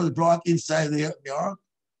Noah was brought inside the ark.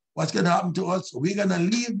 What's going to happen to us? We're going to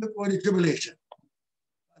leave before the tribulation.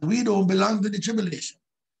 We don't belong to the tribulation.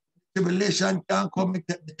 Tribulation can't come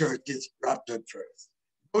except the church is raptured first.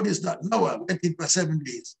 Notice that Noah went in for 7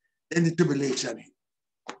 days, then the tribulation hit.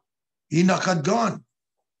 Enoch had gone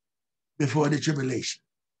before the tribulation.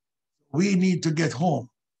 We need to get home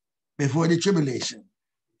before the tribulation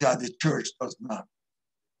because the church does not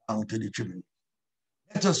belong to the tribulation.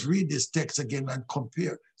 Let us read this text again and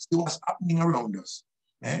compare, see what's happening around us.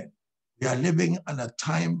 Eh? We are living in a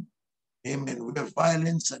time, amen, where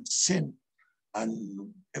violence and sin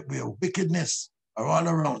and where wickedness are all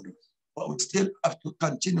around us. But we still have to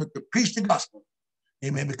continue to preach the gospel,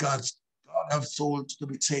 amen, because God has souls to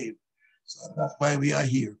be saved. So that's why we are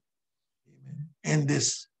here, amen, in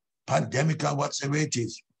this pandemic or whatsoever it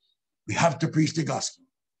is. We have to preach the gospel.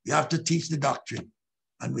 We have to teach the doctrine.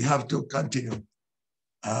 And we have to continue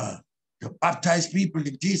to baptize people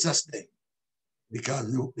in Jesus' name.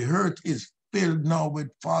 Because the earth is filled now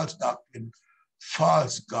with false doctrine,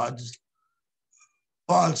 false gods,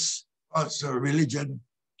 false religion,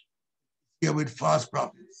 here with false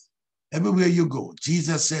prophets. Everywhere you go,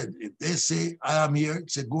 Jesus said, if they say, I am here, he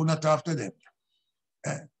said, go not after them.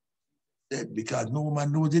 Because no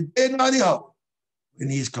man knows the day nor the hour when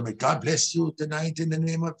he's coming. God bless you tonight in the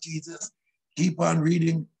name of Jesus. Keep on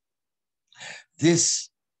reading this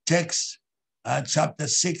text, chapter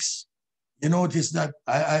 6. You notice that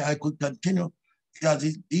I could continue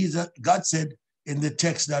because God said in the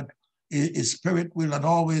text that his spirit will not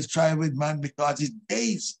always try with man because his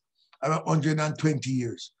days are 120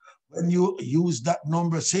 years. When you use that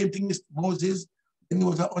number, same thing as Moses, when he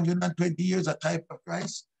was 120 years, a type of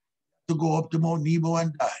Christ, to go up to Mount Nebo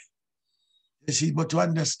and die. You see, but to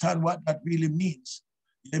understand what that really means,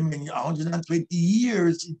 I mean, 120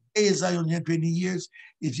 years, days are 120 years.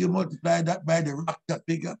 If you multiply that by the rapture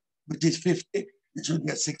figure, which is 50, you should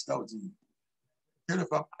get 6,000 years.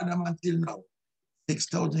 From Adam until now,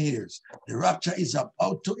 6,000 years. The rapture is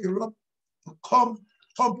about to erupt, to come.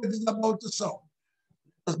 Trumpet is about to sound.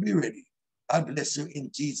 Let's be ready. God bless you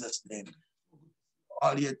in Jesus' name.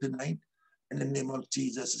 All here tonight, in the name of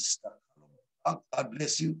Jesus. God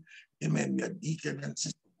bless you. Amen. Your deacon and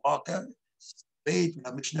Sister Walker, Faith,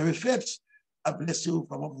 Missionary Phipps. God bless you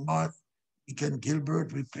from up north. Deacon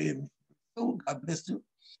Gilbert, we pray. God bless you.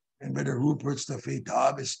 And Brother Rupert, the Faith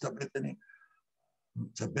Harvest, the Bethany.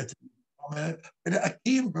 Brother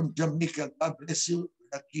Akeem from Jamaica, God bless you.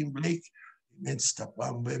 Akeem Blake, amen.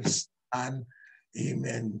 Stefan Webbs, and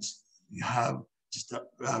amen. You have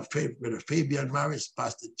Brother Fabian Morris,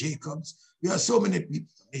 Pastor Jacobs. We have so many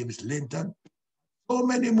people. James Linton, so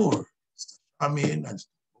many more. I mean, and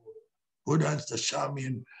Good answer,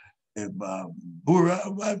 Shamin,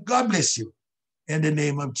 Bura. Well, God bless you. In the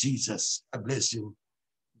name of Jesus, I bless you.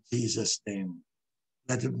 In Jesus' name.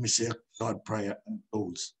 Let me say a short prayer and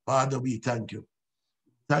close. Father, we thank you.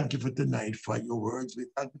 Thank you for tonight, for your words. We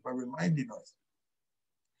thank you for reminding us.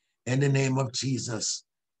 In the name of Jesus,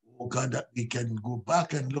 oh God, that we can go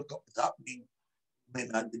back and look up what's happening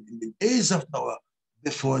in the days of Noah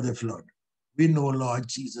before the flood. We know, Lord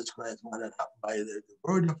Jesus Christ, what had happened by the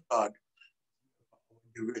word of God,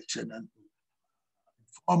 direction and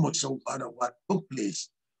inform us, oh God, of what took place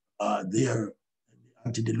there in the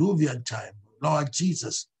antediluvian time. Lord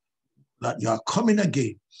Jesus, that you are coming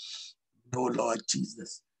again. No, Lord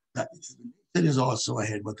Jesus, that the tribulation is also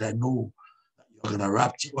ahead, but I know that you're going to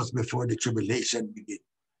rapture us before the tribulation begins.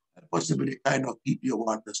 Help us to be the kind of people you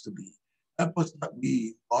want us to be. Help us that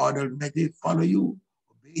we, God Almighty, follow you,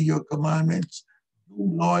 obey your commandments, do,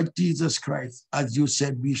 Lord Jesus Christ, as you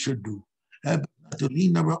said we should do. Help us not to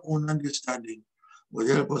lean on our own understanding, but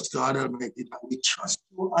help us, God Almighty, that we trust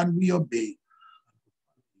you and we obey.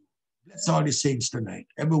 Bless all the saints tonight.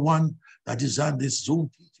 Everyone that is on this Zoom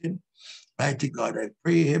teaching, mighty God, I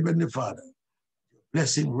pray, Heavenly Father, your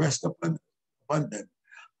blessing rest upon them.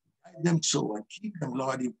 Guide them so and keep them,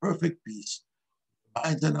 Lord, in perfect peace.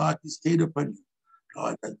 Minds and heart is stayed upon you.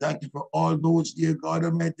 Lord, I thank you for all those, dear God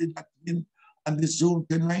Almighty, that in on this Zoom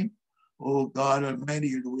tonight. Oh God Almighty,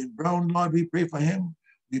 you're doing Brown, Lord, we pray for him.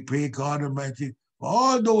 We pray, God Almighty, for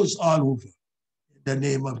all those all over. In the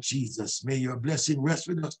name of Jesus, may your blessing rest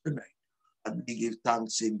with us tonight. And we give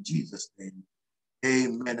thanks in Jesus' name.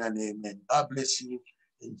 Amen and amen. God bless you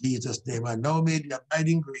in Jesus' name. And now may the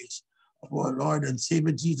abiding grace of our Lord and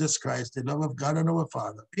Savior Jesus Christ, the love of God and our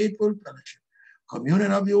Father, faithful fellowship,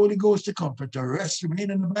 communion of the Holy Ghost, the comforter, rest,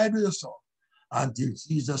 remain, and abide with us all until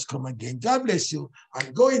Jesus come again. God bless you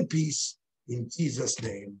and go in peace in Jesus'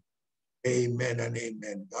 name. Amen and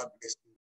amen. God bless you.